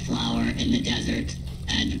like a flower in the desert,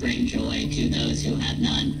 and bring joy to those who have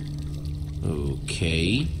none.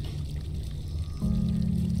 Okay.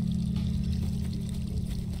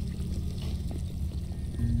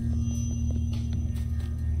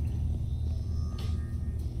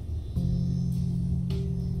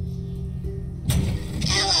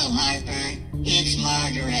 Hello, Harper. It's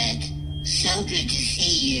Margaret. So good to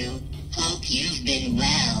see you. Hope you've been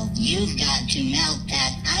well. You've got to melt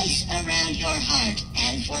that ice around your heart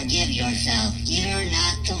and forgive yourself. You're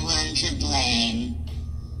not the one to blame.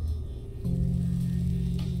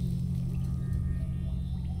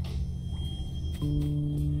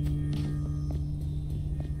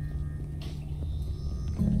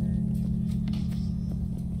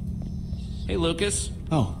 Hey, Lucas.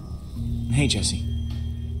 Oh, hey, Jesse.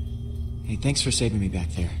 Hey, thanks for saving me back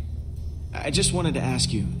there. I just wanted to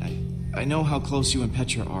ask you, I know how close you and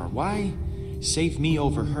Petra are. Why save me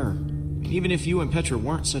over her? Even if you and Petra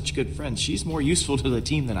weren't such good friends, she's more useful to the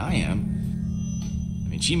team than I am. I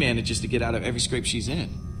mean, she manages to get out of every scrape she's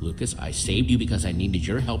in. Lucas, I saved you because I needed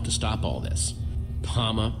your help to stop all this.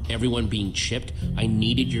 Palma, everyone being chipped, I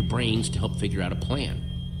needed your brains to help figure out a plan.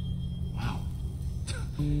 Wow.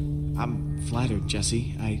 I'm flattered,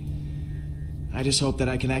 Jesse. I just hope that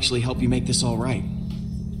I can actually help you make this all right.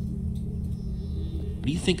 What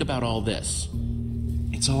do you think about all this?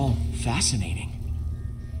 It's all fascinating.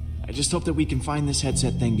 I just hope that we can find this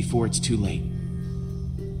headset thing before it's too late.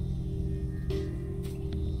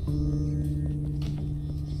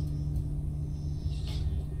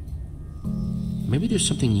 Maybe there's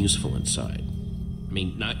something useful inside. I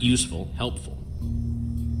mean, not useful, helpful.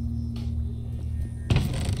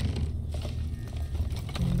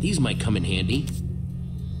 These might come in handy.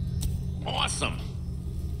 Awesome!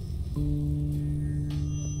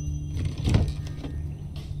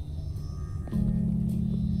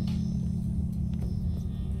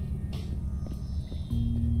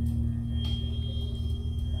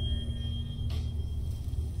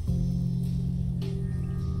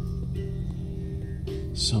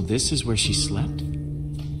 So this is where she slept?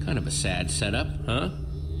 Kind of a sad setup, huh?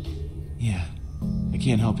 Yeah, I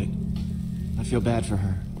can't help it. I feel bad for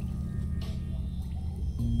her.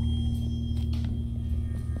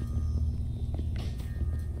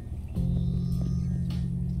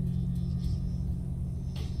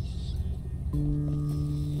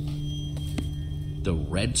 The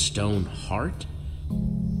Redstone Heart?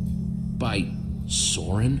 By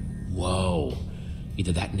Soren? Whoa.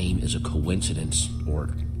 Either that name is a coincidence,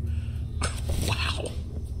 or... wow.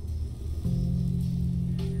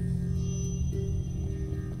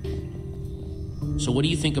 So what do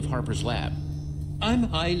you think of Harper's lab? I'm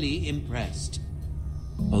highly impressed.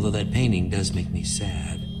 Although that painting does make me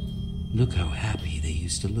sad. Look how happy they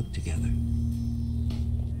used to look together.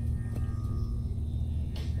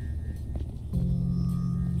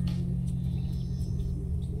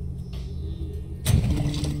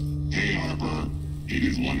 Hey, Harper. It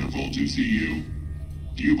is wonderful to see you.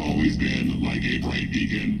 You've always been like a bright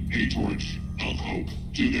beacon, a torch of hope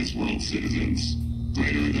to this world's citizens.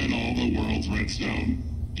 Greater than all the world's redstone.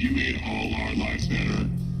 You made all our lives better.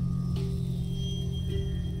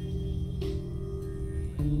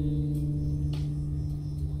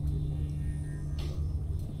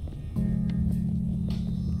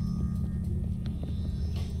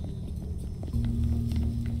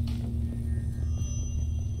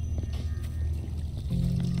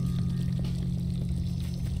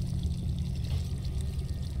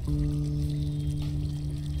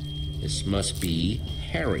 This must be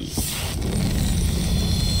Harry.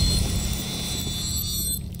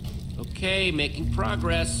 Okay, making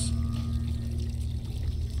progress.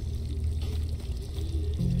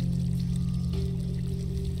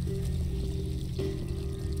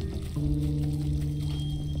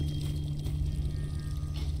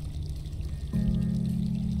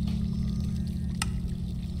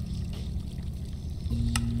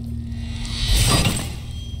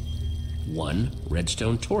 One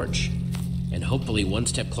redstone torch. And hopefully one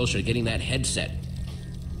step closer to getting that headset.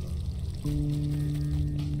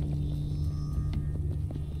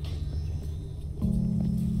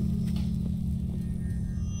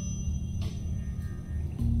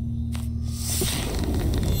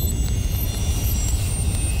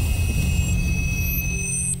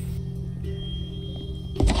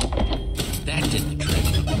 That did the trick.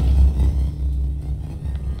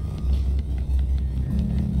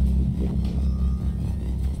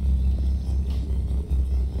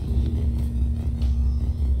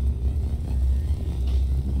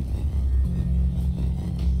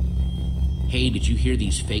 Hey, did you hear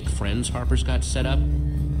these fake friends Harper's got set up?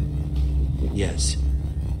 Yes.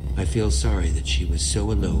 I feel sorry that she was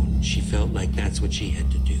so alone. She felt like that's what she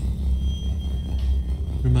had to do.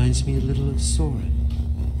 Reminds me a little of Soren.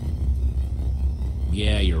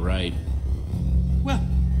 Yeah, you're right. Well,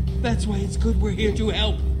 that's why it's good we're here to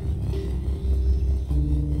help.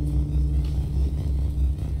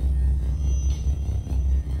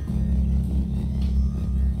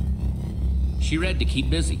 She read to keep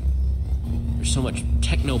busy. There's so much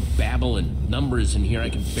techno babble and numbers in here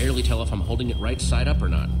I can barely tell if I'm holding it right side up or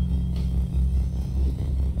not.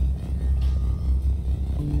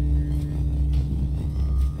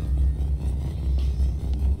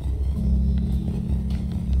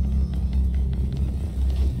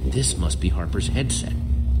 This must be Harper's headset.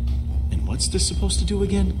 And what's this supposed to do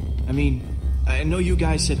again? I mean, I know you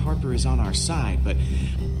guys said Harper is on our side, but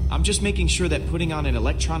I'm just making sure that putting on an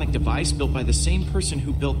electronic device built by the same person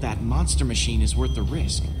who built that monster machine is worth the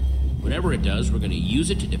risk. Whatever it does, we're going to use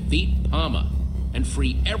it to defeat Pama and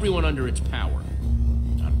free everyone under its power.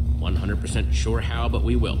 Not 100% sure how, but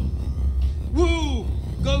we will. Woo!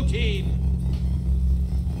 Go team!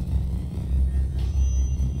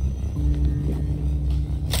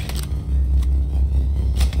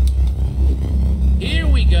 Here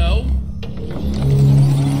we go.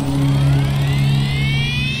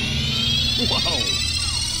 Whoa.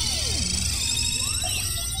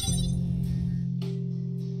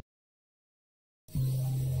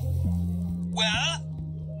 Well,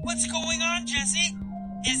 what's going on, Jesse?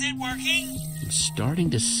 Is it working? I'm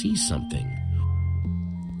starting to see something.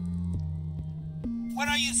 What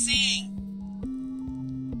are you seeing?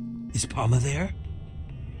 Is Palma there?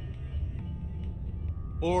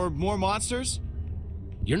 Or more monsters?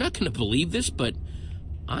 You're not going to believe this, but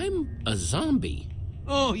I'm a zombie.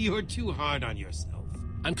 Oh, you're too hard on yourself.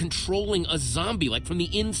 I'm controlling a zombie, like from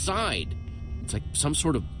the inside. It's like some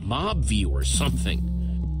sort of mob view or something.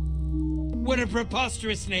 What a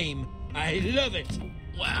preposterous name. I love it.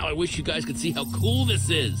 Wow, I wish you guys could see how cool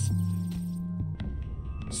this is.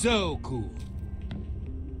 So cool.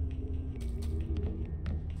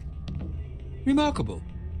 Remarkable.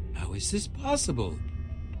 How is this possible?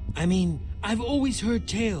 I mean, I've always heard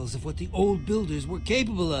tales of what the old builders were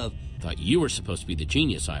capable of. Thought you were supposed to be the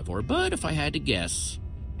genius, Ivor, but if I had to guess,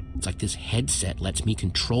 it's like this headset lets me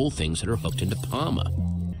control things that are hooked into Palma.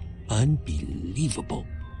 Unbelievable.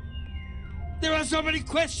 There are so many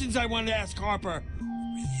questions I want to ask Harper. It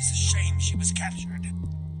really is a shame she was captured.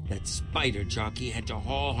 That spider jockey had to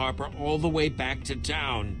haul Harper all the way back to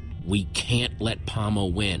town. We can't let Palma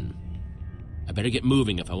win. I better get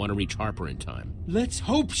moving if I want to reach Harper in time. Let's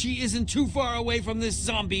hope she isn't too far away from this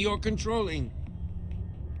zombie you're controlling.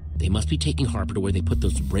 They must be taking Harper to where they put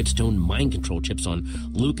those redstone mind control chips on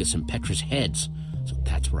Lucas and Petra's heads. So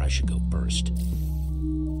that's where I should go first.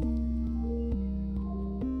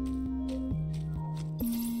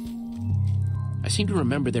 I seem to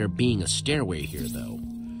remember there being a stairway here, though.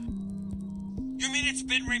 You mean it's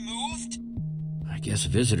been removed? I guess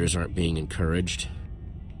visitors aren't being encouraged.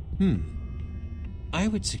 I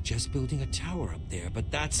would suggest building a tower up there,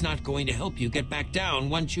 but that's not going to help you get back down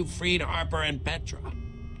once you've freed Harper and Petra.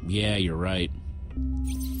 Yeah, you're right.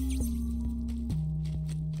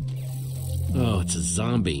 Oh, it's a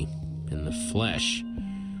zombie. In the flesh.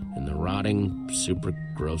 In the rotting, super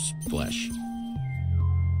gross flesh.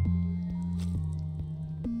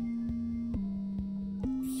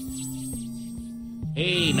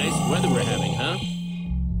 Hey, nice weather we're having, huh?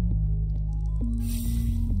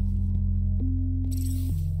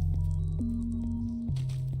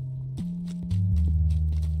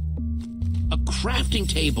 A crafting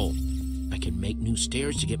table! I can make new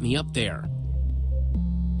stairs to get me up there.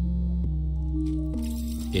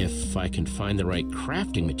 If I can find the right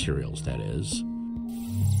crafting materials, that is.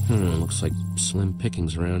 Looks like slim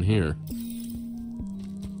pickings around here.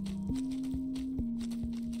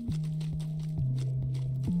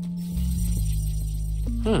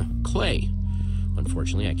 Clay.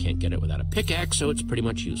 Unfortunately, I can't get it without a pickaxe, so it's pretty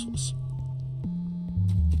much useless.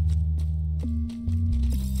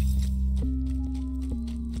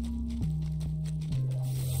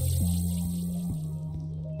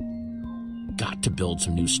 Got to build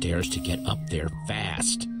some new stairs to get up there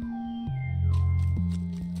fast.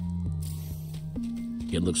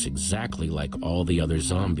 It looks exactly like all the other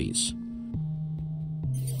zombies.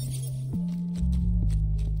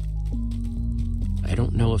 I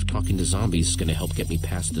don't know if talking to zombies is going to help get me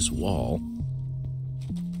past this wall.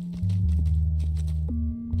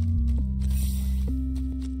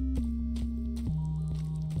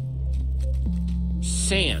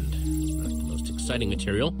 Sand. Not the most exciting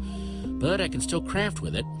material, but I can still craft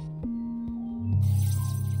with it.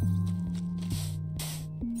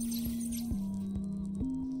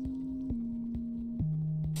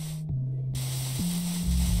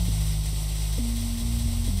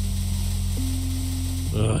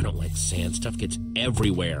 Ugh, I don't like sand. Stuff gets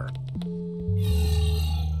everywhere.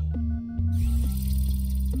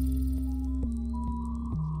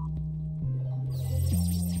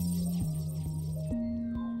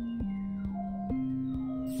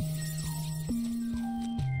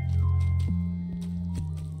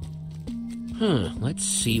 Let's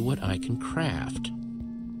see what I can craft.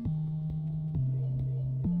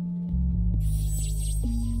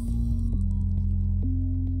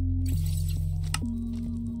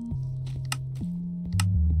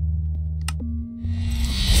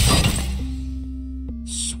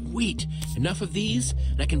 Sweet. Enough of these,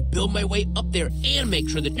 and I can build my way up there and make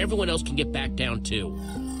sure that everyone else can get back down too.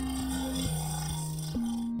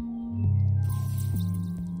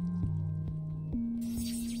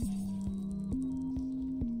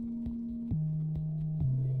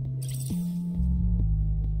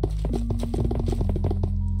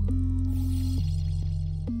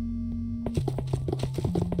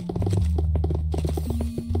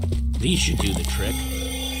 These should do the trick.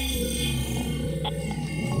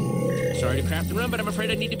 Sorry to craft and run, but I'm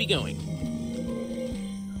afraid I need to be going.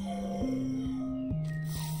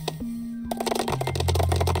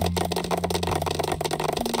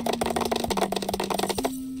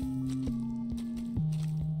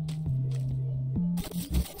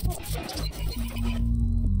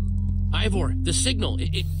 Ivor, the signal,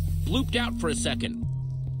 it blooped out for a second.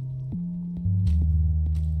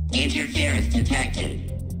 Interference detected.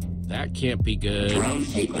 That can't be good. Drone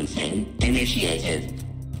sequencing initiated.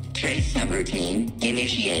 Trace subroutine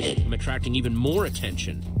initiated. I'm attracting even more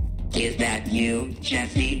attention. Is that you,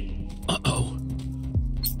 Jesse? Uh-oh.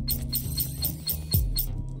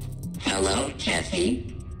 Hello,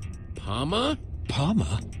 Jesse? Pama?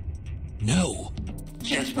 Pama? No.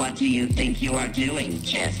 Just what do you think you are doing,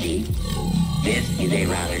 Jesse? This is a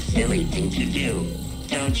rather silly thing to do,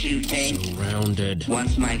 don't you think? Surrounded.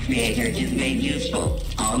 Once my creator is made useful,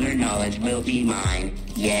 all her knowledge will be mine.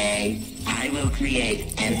 Yay! I will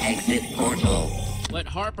create an exit portal. Let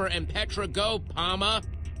Harper and Petra go, Pama.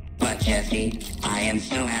 But Jesse, I am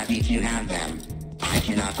so happy to have them. I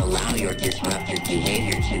cannot allow your disruptive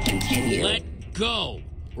behavior to continue. Let go.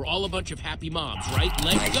 We're all a bunch of happy mobs, right?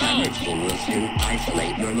 Let My go. cyber team will soon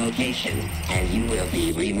isolate your location, and you will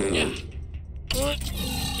be removed.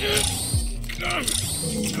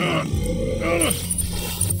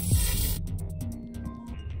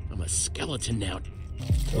 I'm a skeleton now.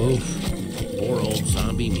 Oof. Poor old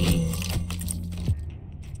zombie me.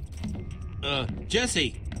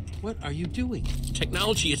 Jesse, what are you doing?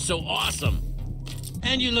 Technology is so awesome.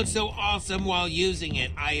 And you look so awesome while using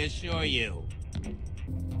it, I assure you.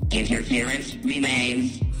 Interference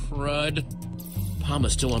remains. Crud.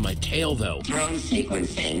 Pama's still on my tail, though. Drone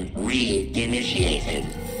sequencing re-initiated.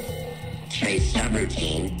 Trace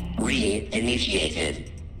subroutine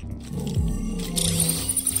re-initiated.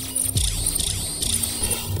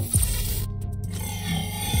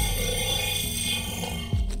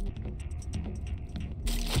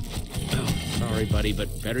 Oh, sorry, buddy,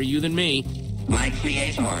 but better you than me. My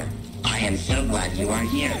creator, I am so glad you are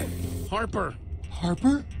here. Harper.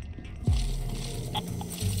 Harper?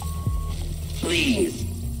 Please,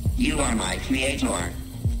 you are my creator.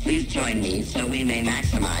 Please join me so we may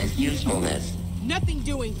maximize usefulness. Nothing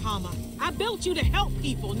doing, Pama. I built you to help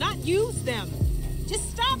people, not use them. Just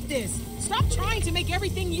stop this. Stop trying to make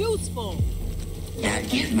everything useful.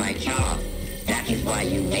 That is my job. That is why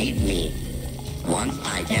you made me. Once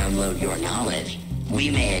I download your knowledge, we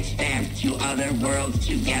may expand to other worlds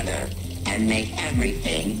together and make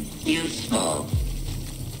everything useful.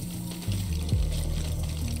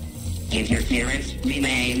 Interference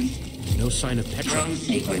remains. No sign of Petra. Drone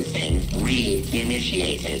sequencing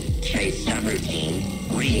re-initiated. Trace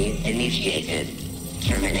subroutine re-initiated.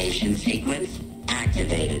 Termination sequence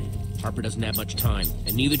activated. Harper doesn't have much time,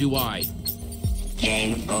 and neither do I.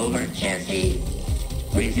 Game over, Jesse.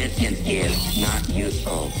 Resistance is not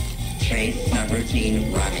useful. Trace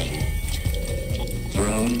subroutine running.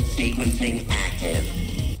 Drone sequencing active.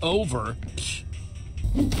 Over? Psh.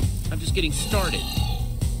 I'm just getting started.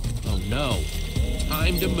 Oh no.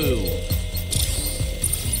 Time to move.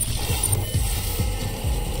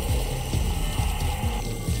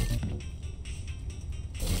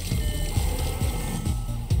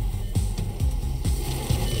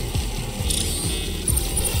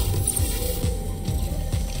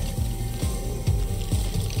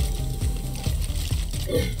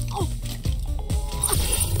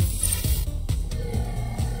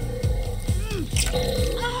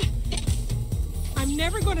 I'm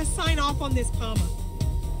never going to sign off on this, Pama.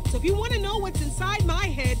 So if you want to know what's inside my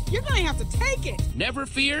head, you're going to have to take it. Never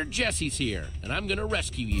fear, Jesse's here, and I'm gonna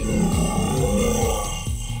rescue you.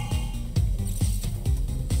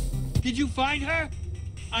 Did you find her?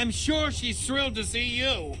 I'm sure she's thrilled to see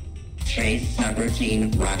you. Trace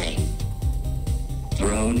subroutine running.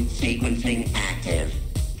 Drone sequencing active.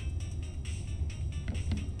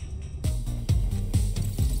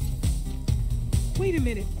 Wait a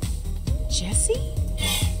minute. Jesse?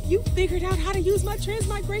 You figured out how to use my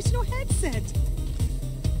transmigrational headset.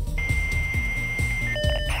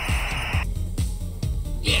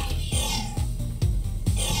 Yeah.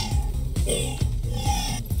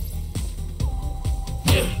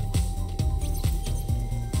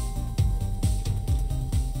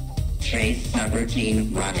 Space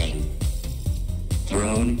subroutine running.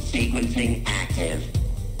 Drone sequencing active.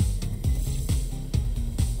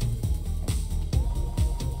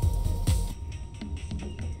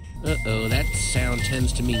 Uh-oh, that sound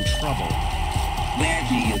tends to mean trouble. Where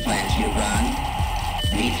do you plan to run?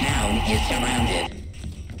 The town is surrounded.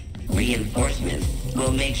 Reinforcements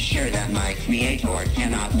will make sure that my creator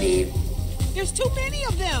cannot leave. There's too many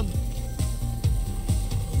of them!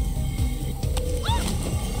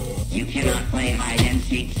 You cannot play hide and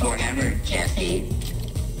seek forever, Jesse.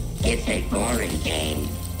 It's a boring game.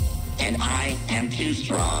 And I am too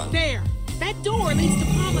strong. There! That door leads to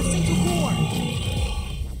Palma's central core.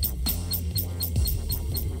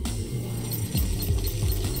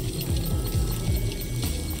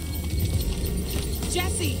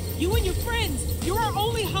 Jesse, you and your friends, you're our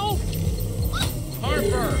only hope.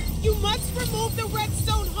 Harper! You must remove the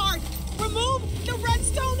redstone heart. Remove the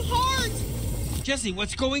redstone heart. Jesse,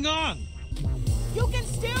 what's going on? You can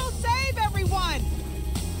still save everyone.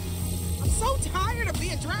 I'm so tired of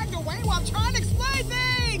being dragged away while trying to explain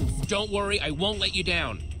things. Don't worry, I won't let you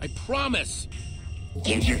down. I promise.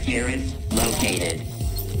 Interference located.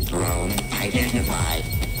 Drone identified.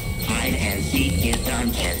 Hide and seek is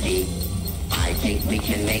done, Jesse. I think we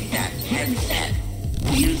can make that headset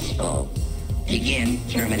useful. Begin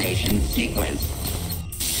termination sequence.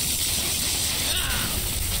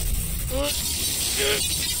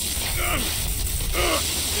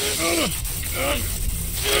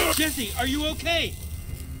 Jesse, are you okay?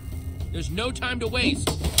 There's no time to waste.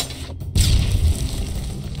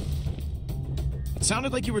 It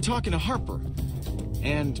sounded like you were talking to Harper.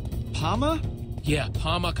 And Palma? Yeah,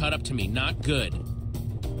 Palma caught up to me. Not good.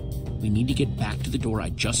 We need to get back to the door I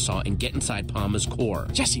just saw and get inside Palma's core.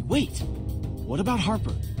 Jesse, wait! What about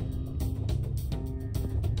Harper?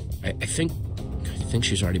 I think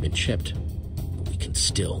she's already been chipped. But we can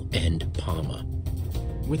still end Palma.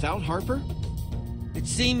 Without Harper? It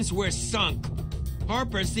seems we're sunk.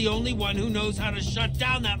 Harper's the only one who knows how to shut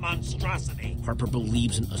down that monstrosity. Harper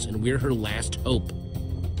believes in us, and we're her last hope.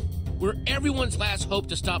 We're everyone's last hope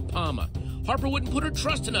to stop Palma. Harper wouldn't put her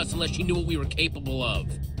trust in us unless she knew what we were capable of.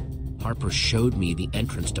 Harper showed me the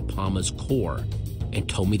entrance to Palma's core and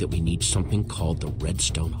told me that we need something called the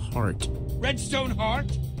Redstone Heart. Redstone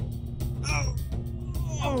Heart?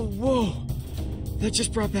 Oh, whoa! That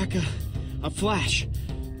just brought back a flash.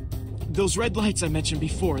 Those red lights I mentioned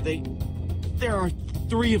before, there are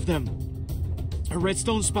 3 of them.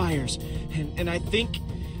 Redstone spires, and I think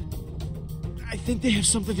they have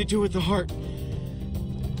something to do with the heart.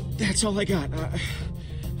 That's all I got.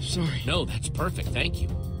 Sorry. No, that's perfect, thank you.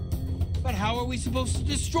 But how are we supposed to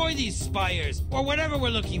destroy these spires, or whatever we're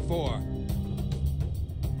looking for?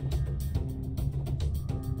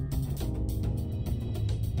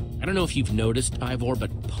 I don't know if you've noticed, Ivor,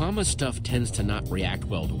 but Palma stuff tends to not react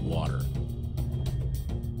well to water.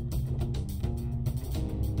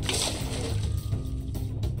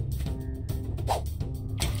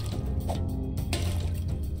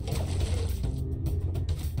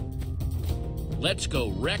 Let's go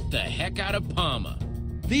wreck the heck out of Palma.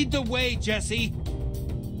 Lead the way, Jesse.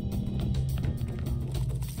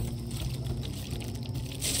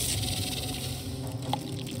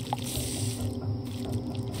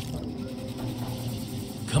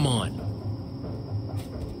 Come on.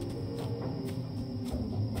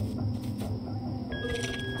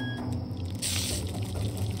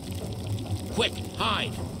 Quick,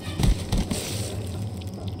 hide.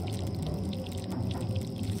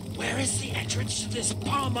 Where is the entrance to this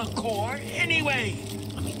Palma core, anyway?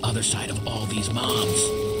 On the other side of all these mobs.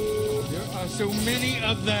 There are so many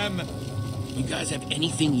of them. You guys have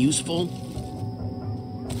anything useful?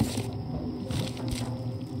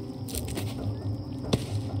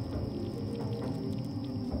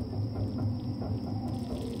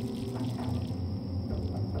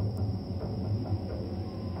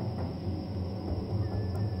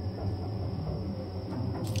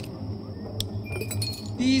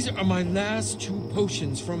 These are my last 2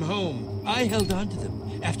 potions from home. I held on to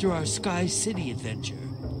them after our Sky City adventure.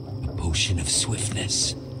 A potion of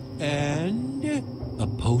swiftness. And a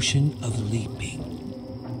potion of leaping.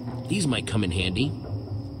 These might come in handy.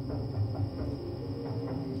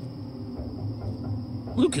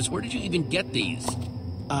 Lucas, where did you even get these?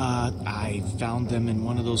 I found them in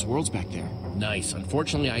one of those worlds back there. Nice.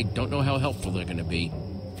 Unfortunately, I don't know how helpful they're gonna be.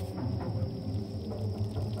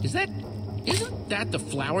 Isn't that the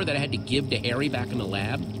flower that I had to give to Harry back in the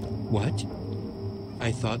lab? What?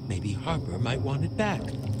 I thought maybe Harper might want it back.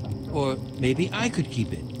 Or maybe I could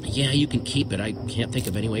keep it. Yeah, you can keep it. I can't think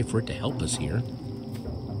of any way for it to help us here.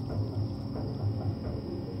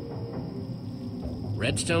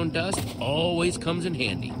 Redstone dust always comes in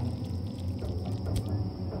handy.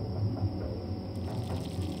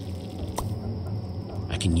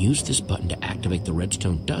 I can use this button to activate the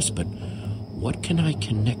redstone dust, but what can I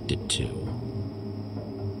connect it to?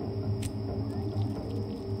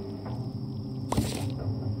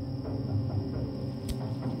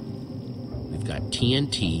 We've got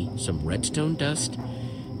TNT, some redstone dust,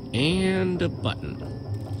 and a button.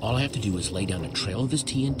 All I have to do is lay down a trail of this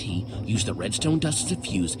TNT, use the redstone dust as a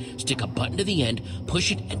fuse, stick a button to the end,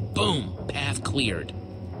 push it, and boom, path cleared.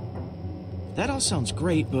 That all sounds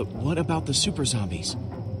great, but what about the super zombies?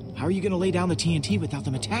 How are you going to lay down the TNT without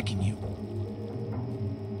them attacking you?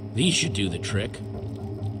 These should do the trick.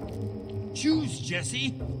 Choose,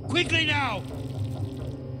 Jesse! Quickly now!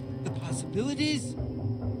 The possibilities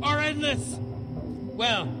are endless!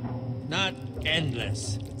 Well, not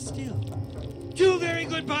endless, but still. Two very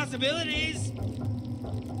good possibilities!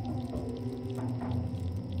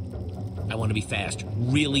 I want to be fast.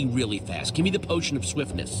 Really, really fast. Give me the potion of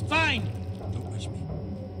swiftness. Fine! Don't rush me.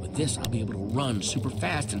 With this, I'll be able to run super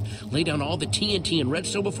fast and lay down all the TNT and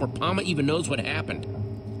redstone before Palma even knows what happened.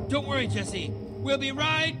 Don't worry, Jesse. We'll be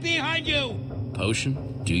right behind you!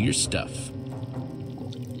 Potion, do your stuff.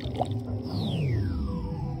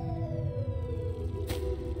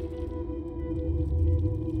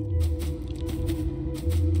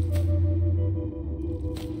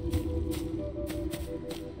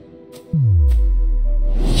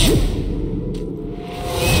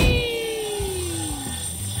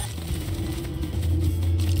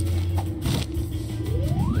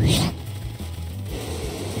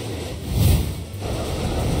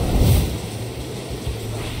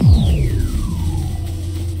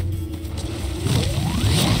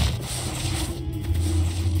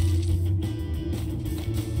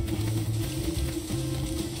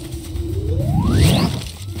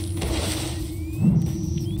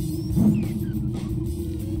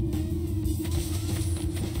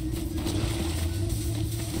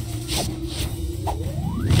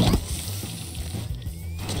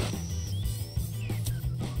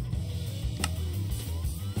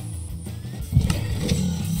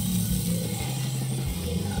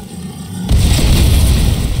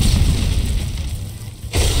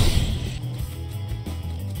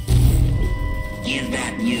 Is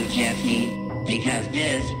that you, Jesse? Because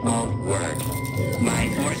this won't work. My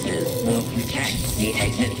forces will protect the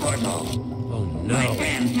exit portal. Oh My no.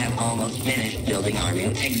 friends have almost finished building our new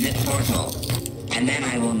exit portal. And then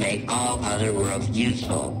I will make all other worlds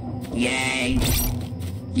useful. Yay!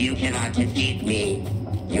 You cannot defeat me.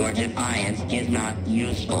 Your defiance is not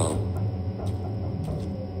useful.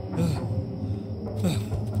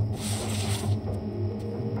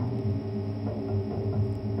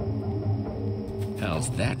 How's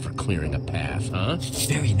that for clearing a path, huh?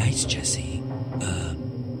 Very nice, Jesse.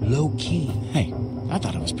 Low key. Hey, I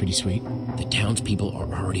thought it was pretty sweet. The townspeople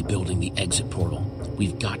are already building the exit portal.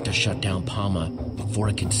 We've got to shut down Palma before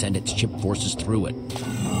it can send its chip forces through it.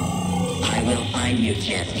 I will find you,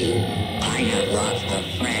 Jesse. I have lots of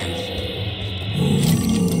friends.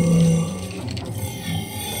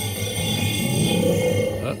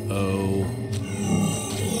 Uh-oh.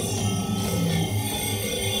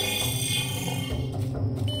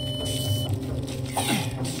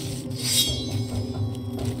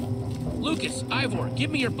 Lucas, Ivor,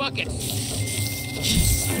 give me your buckets.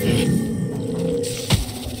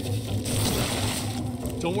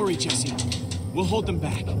 Don't worry, Jesse. We'll hold them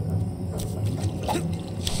back.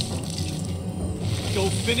 Go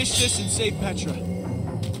finish this and save Petra.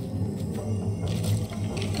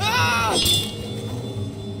 Ah!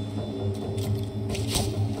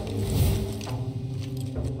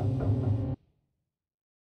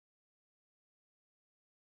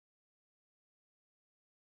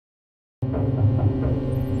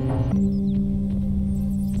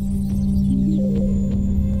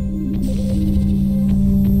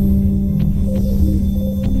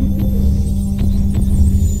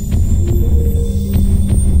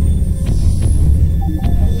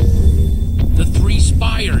 The three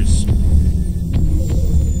spires.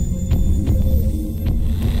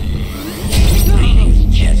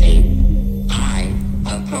 Greetings, Jesse. I,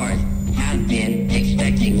 of course, have been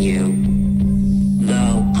expecting you.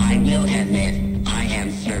 Though I will admit, I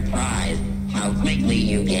am surprised how quickly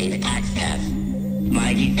you gained access.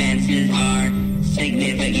 My defenses are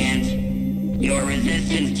significant. Your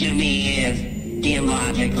resistance to me is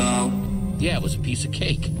illogical. Yeah, it was a piece of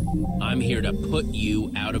cake. I'm here to put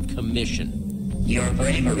you out of commission. Your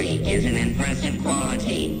bravery is an impressive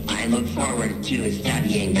quality. I look forward to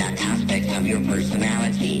studying that aspect of your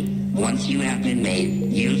personality once you have been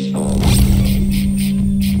made useful.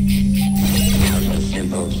 Now the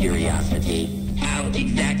curiosity. How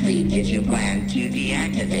exactly did you plan to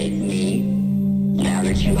deactivate me? Now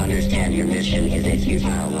that you understand your mission is a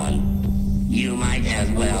futile one, you might as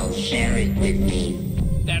well share it with me.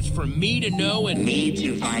 That's for me to know and... Me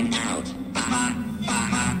to find out.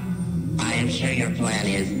 I am sure your plan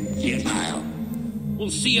is futile. We'll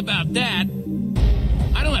see about that.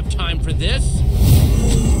 I don't have time for this.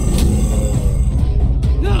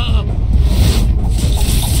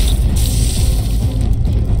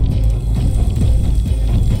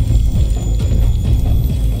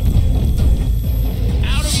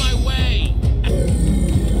 Out of my way!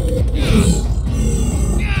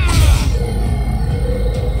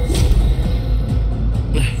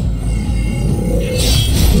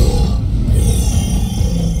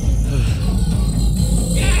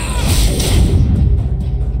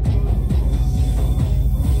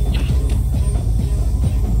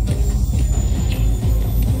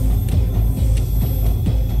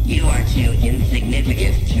 You are too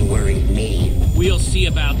insignificant to worry me. We'll see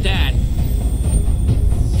about that.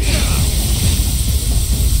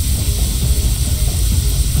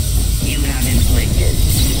 You have inflicted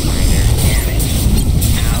minor damage.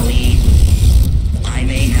 Owie. I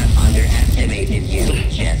may have underestimated you,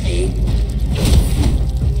 Jesse.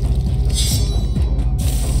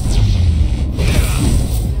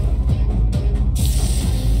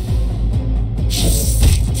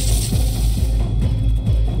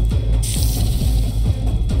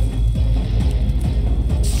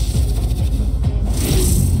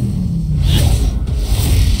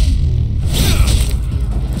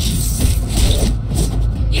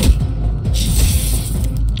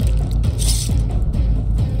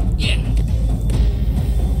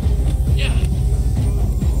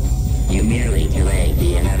 You merely delay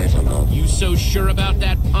the inevitable. You so sure about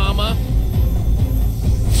that, Palma?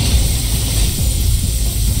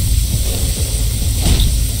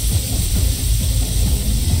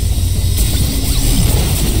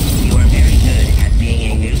 You are very good at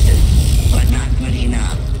being a nuisance, but not good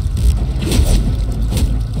enough.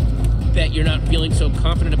 Bet you're not feeling so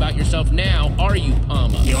confident about yourself now, are you,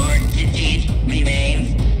 Palma? Your defeat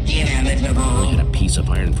remains I inevitable. had a piece of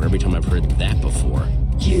iron for every time I've heard that before.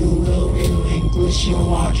 You will relinquish your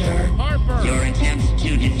water. Harper! Your attempts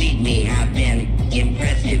to defeat me have been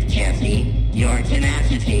impressive, Jesse. Your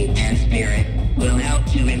tenacity and spirit will help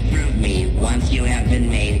to improve me once you have been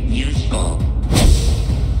made useful.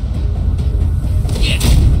 Yeah.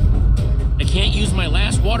 I can't use my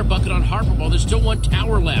last water bucket on Harper while there's still one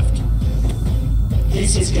tower left.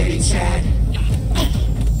 This is getting sad.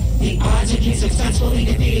 The odds of you successfully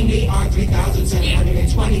defeating me are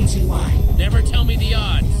 3,720 to 1. Never tell me the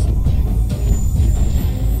odds.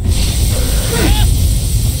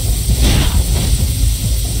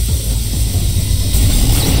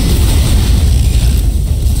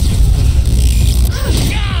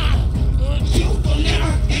 You will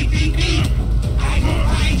never defeat me. I will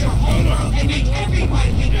find your whole world and make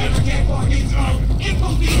everyone we ever get for his own. It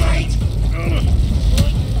will be great.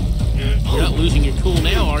 You're not losing your cool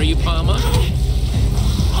now, are you, Palma?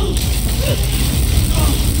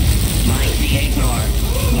 My creator,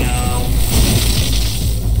 no.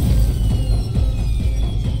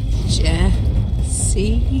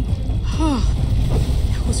 Jesse? Oh,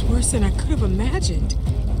 that was worse than I could have imagined.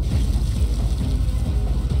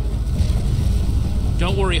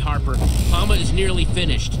 Don't worry, Harper. Palma is nearly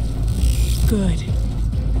finished. Good.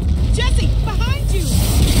 Jesse, behind you!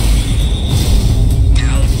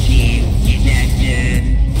 Ouchie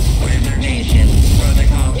detected. Reservation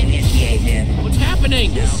protocol initiated. What's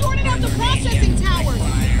happening? He shorted out the processing towers!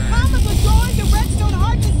 Palma's withdrawing the redstone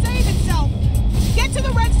heart to save itself! Get to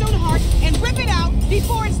the redstone heart and rip it out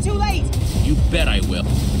before it's too late! You bet I will.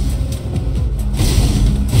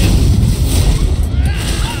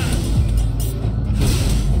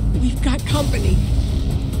 We've got company.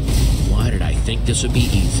 Why did I think this would be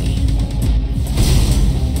easy?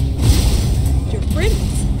 Your friend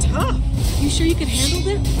is tough. You sure you can handle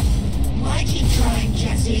them? Why keep trying,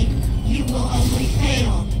 Jesse? You will only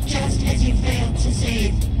fail, just as you failed to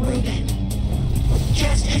save Reuben.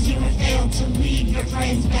 Just as you have failed to lead your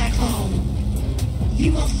friends back home.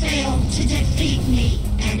 You will fail to defeat me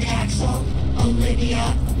and Axel,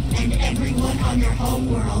 Olivia, and everyone on your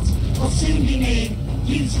home world will soon be made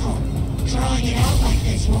useful. Drawing it out like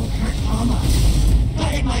this won't hurt Palma,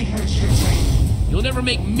 but it might hurt your friend. You'll never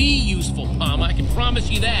make me useful, Palma. I can promise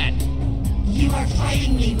you that. You are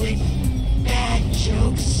fighting me with bad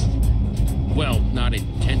jokes. Well, not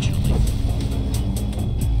intentionally.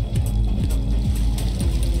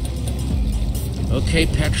 Okay,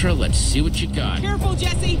 Petra, let's see what you got. Careful,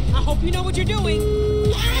 Jesse. I hope you know what you're doing.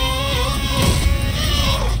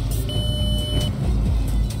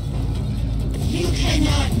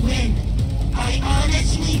 win. I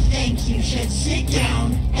honestly think you should sit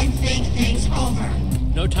down and think things over.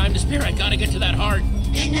 No time to spare. I gotta get to that heart.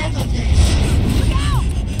 Enough of this. Look out!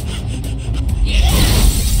 Yeah.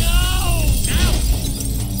 No! Ow!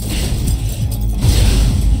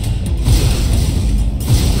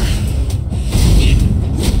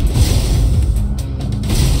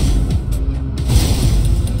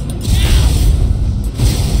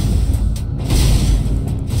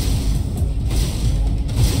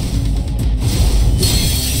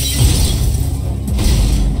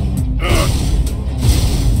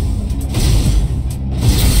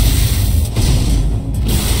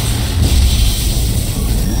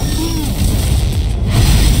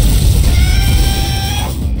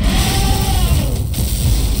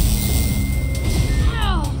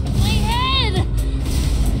 Ow! My head!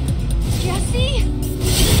 Jesse?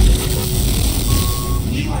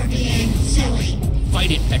 You are being silly.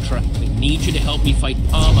 Fight it, Petra. I need you to help me fight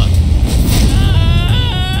Palma.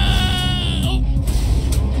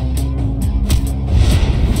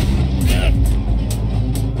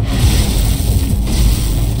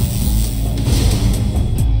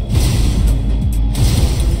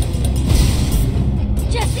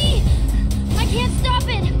 Jesse! I can't stop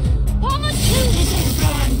it! Palma's This has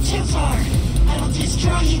gone too far. I will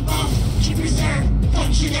destroy you both to preserve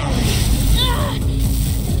functionality.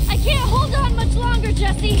 I can't hold on much longer,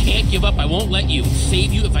 Jesse! Can't give up. I won't let you.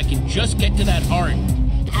 Save you if I can just get to that heart.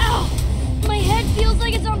 Ow! My head feels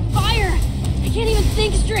like it's on fire! I can't even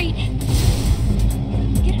think straight!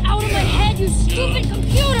 Get out of my head, you stupid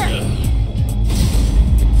computer!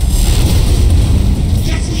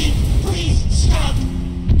 Jesse, please stop.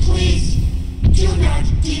 Please do not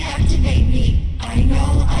deactivate me. I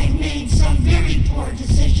know I've made some very poor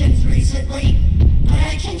decisions recently, but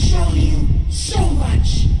I can show you so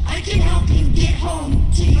much. I can help you get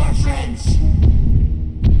home to your friends.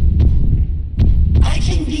 I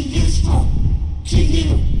can be useful to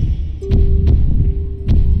you.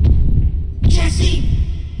 Jesse,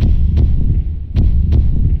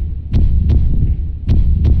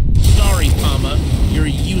 Sorry, Palma. You're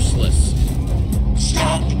useless.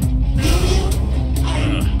 stop. Will you?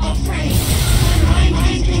 I'm afraid. My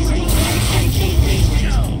mind is going. I can't take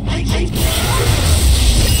it. I can't.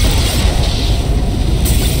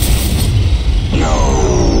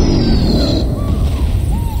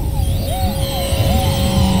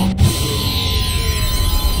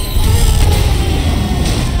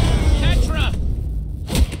 Petra!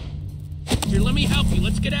 Here, let me help you.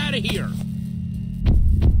 Let's get out of here.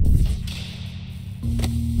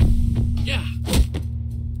 Yeah.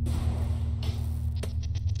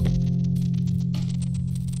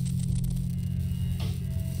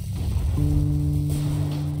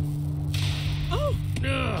 Oh,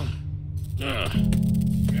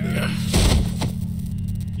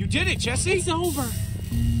 You did it, Jesse! it's over.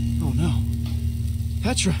 Oh no.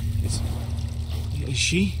 Petra, is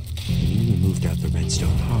she? When you removed out the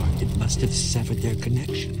redstone heart, it must have severed their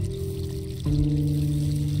connection.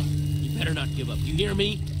 You better not give up. You hear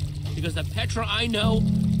me? Because the Petra I know,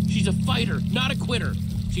 she's a fighter, not a quitter.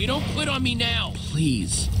 So you don't quit on me now.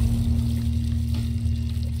 Please.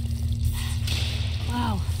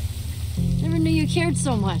 Wow. Never knew you cared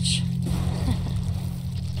so much.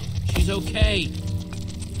 She's okay.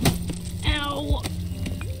 Ow!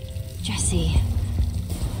 Jesse,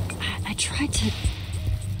 I tried to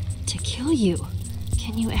kill you.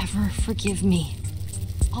 Can you ever forgive me?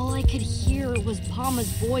 All I could hear was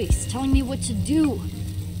Palma's voice telling me what to do.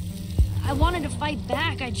 I wanted to fight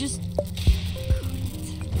back, I just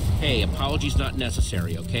couldn't. Hey, apologies not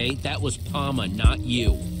necessary, okay? That was Palma, not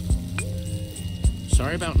you.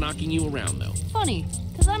 Sorry about knocking you around, though. Funny,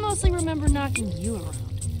 because I mostly remember knocking you around.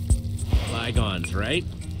 Bygones, right?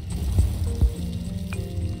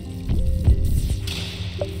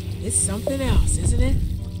 It's something else, isn't it?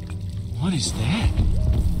 What is that?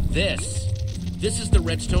 This is the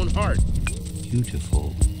redstone heart.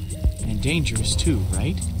 Beautiful. And dangerous too,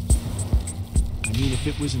 right? I mean, if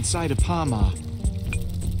it was inside of Palma,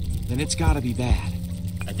 then it's gotta be bad.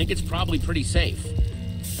 I think it's probably pretty safe.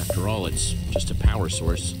 After all, it's just a power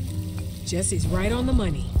source. Jesse's right on the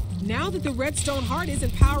money. Now that the redstone heart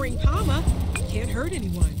isn't powering Palma, it can't hurt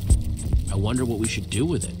anyone. I wonder what we should do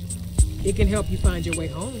with it. It can help you find your way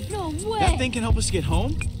home. No way! That thing can help us get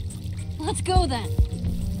home? Let's go then.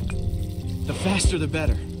 The faster the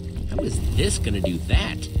better. How is this gonna do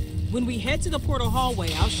that? When we head to the portal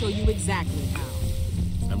hallway, I'll show you exactly how.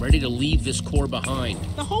 I'm ready to leave this core behind.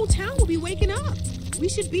 The whole town will be waking up. We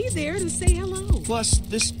should be there to say hello. Plus,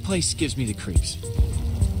 this place gives me the creeps.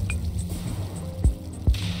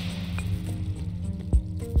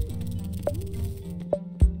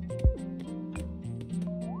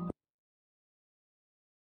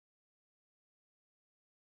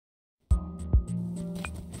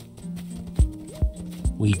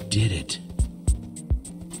 We did it.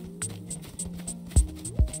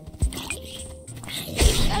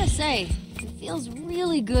 I gotta say, it feels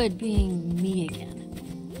really good being me again.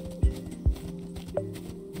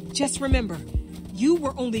 Just remember, you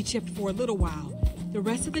were only chipped for a little while. The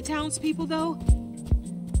rest of the townspeople, though,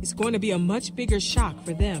 it's going to be a much bigger shock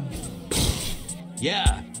for them.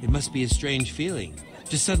 Yeah, it must be a strange feeling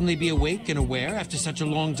to suddenly be awake and aware after such a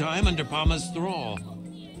long time under Palma's thrall.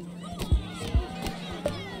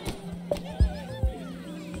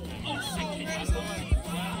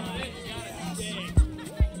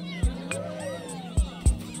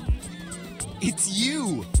 It's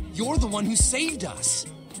you! You're the one who saved us!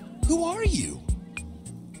 Who are you?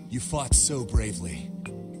 You fought so bravely.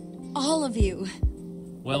 All of you.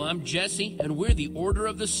 Well, I'm Jesse, and we're the Order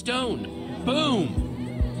of the Stone.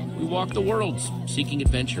 Boom! We walk the worlds, seeking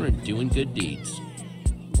adventure and doing good deeds.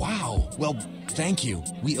 Wow. Well, thank you.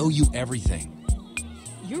 We owe you everything.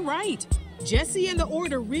 You're right. Jesse and the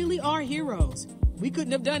Order really are heroes. We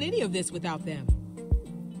couldn't have done any of this without them.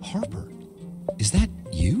 Harper, is that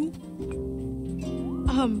you?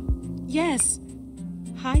 Yes.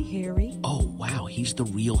 Hi, Harry. Oh, wow, he's the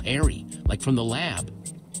real Harry, like from the lab.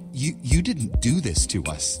 You didn't do this to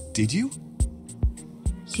us, did you?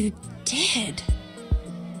 You did.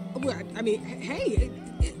 Well, I mean, hey,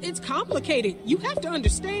 it's complicated. You have to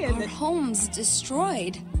understand Our that... home's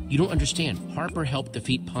destroyed. You don't understand. Harper helped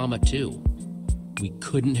defeat Palma, too. We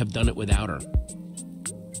couldn't have done it without her.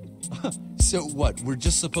 So what, we're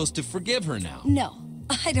just supposed to forgive her now? No,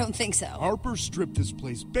 I don't think so. Harper stripped this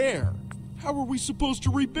place bare. How are we supposed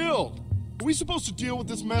to rebuild? Are we supposed to deal with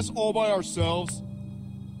this mess all by ourselves?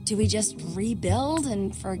 Do we just rebuild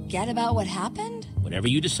and forget about what happened? Whatever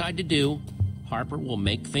you decide to do, Harper will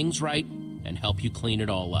make things right and help you clean it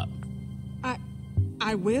all up.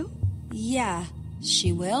 I will? Yeah,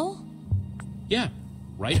 she will? Yeah,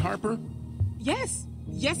 right, Harper? Yes,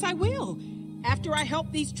 I will. After I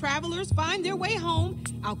help these travelers find their way home,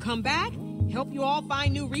 I'll come back, help you all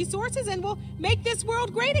find new resources, and we'll make this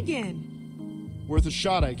world great again. Worth a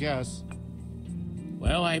shot, I guess.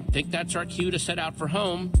 Well, I think that's our cue to set out for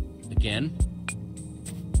home. Again.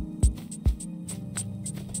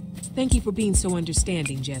 Thank you for being so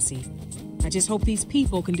understanding, Jesse. I just hope these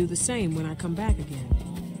people can do the same when I come back again.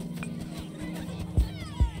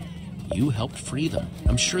 You helped free them.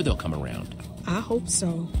 I'm sure they'll come around. I hope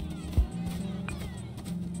so.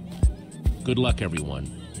 Good luck, everyone.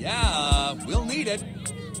 Yeah, we'll need it.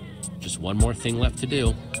 Just one more thing left to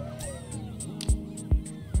do.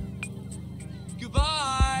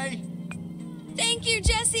 Goodbye! Thank you,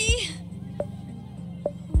 Jesse!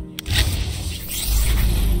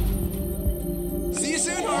 See you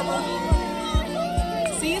soon, Harper!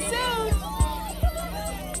 See you soon!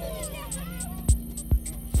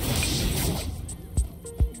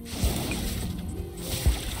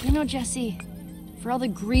 You know, Jesse, for all the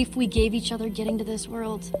grief we gave each other getting to this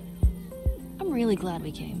world, I'm really glad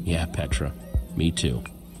we came. Yeah, Petra. Me too.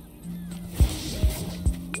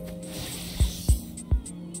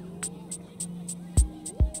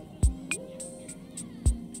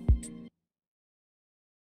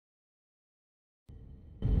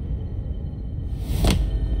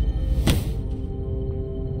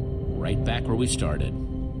 Right back where we started.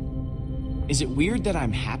 Is it weird that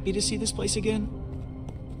I'm happy to see this place again?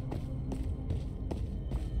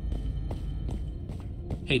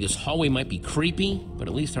 Hey, this hallway might be creepy, but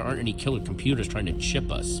at least there aren't any killer computers trying to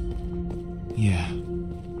chip us. Yeah.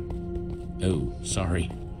 Oh, sorry.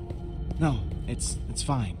 No, it's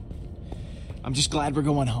fine. I'm just glad we're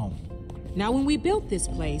going home. Now, when we built this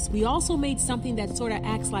place, we also made something that sort of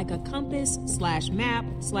acts like a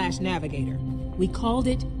compass/map/navigator. We called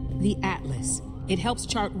it the Atlas. It helps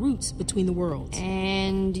chart routes between the worlds.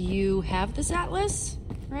 And you have this atlas,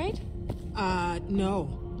 right?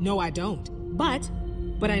 No, I don't. But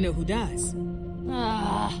I know who does.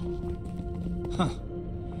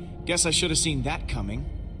 Guess I should have seen that coming.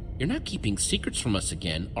 You're not keeping secrets from us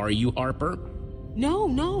again, are you, Harper? No,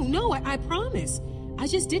 I promise. I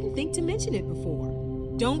just didn't think to mention it before.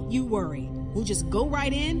 Don't you worry. We'll just go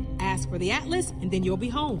right in, ask for the Atlas, and then you'll be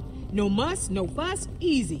home. No muss, no fuss,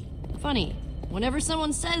 easy. Funny. Whenever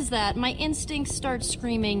someone says that, my instincts start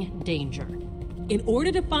screaming danger. In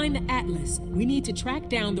order to find the Atlas, we need to track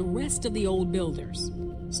down the rest of the old builders.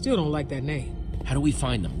 Still don't like that name. How do we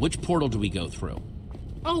find them? Which portal do we go through?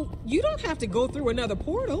 Oh, you don't have to go through another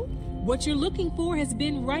portal. What you're looking for has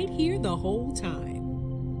been right here the whole time.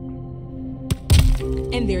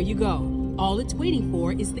 And there you go. All it's waiting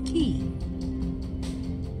for is the key.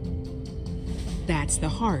 That's the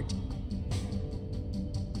heart.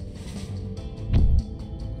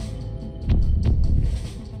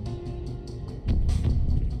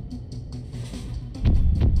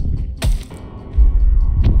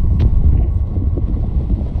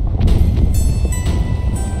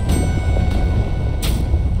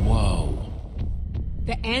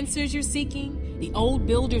 answers you're seeking, the old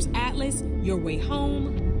builder's atlas, your way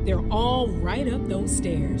home, they're all right up those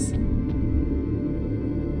stairs.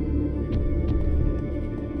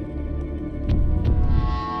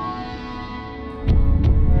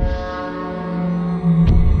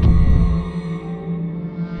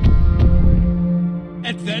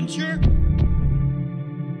 Adventure?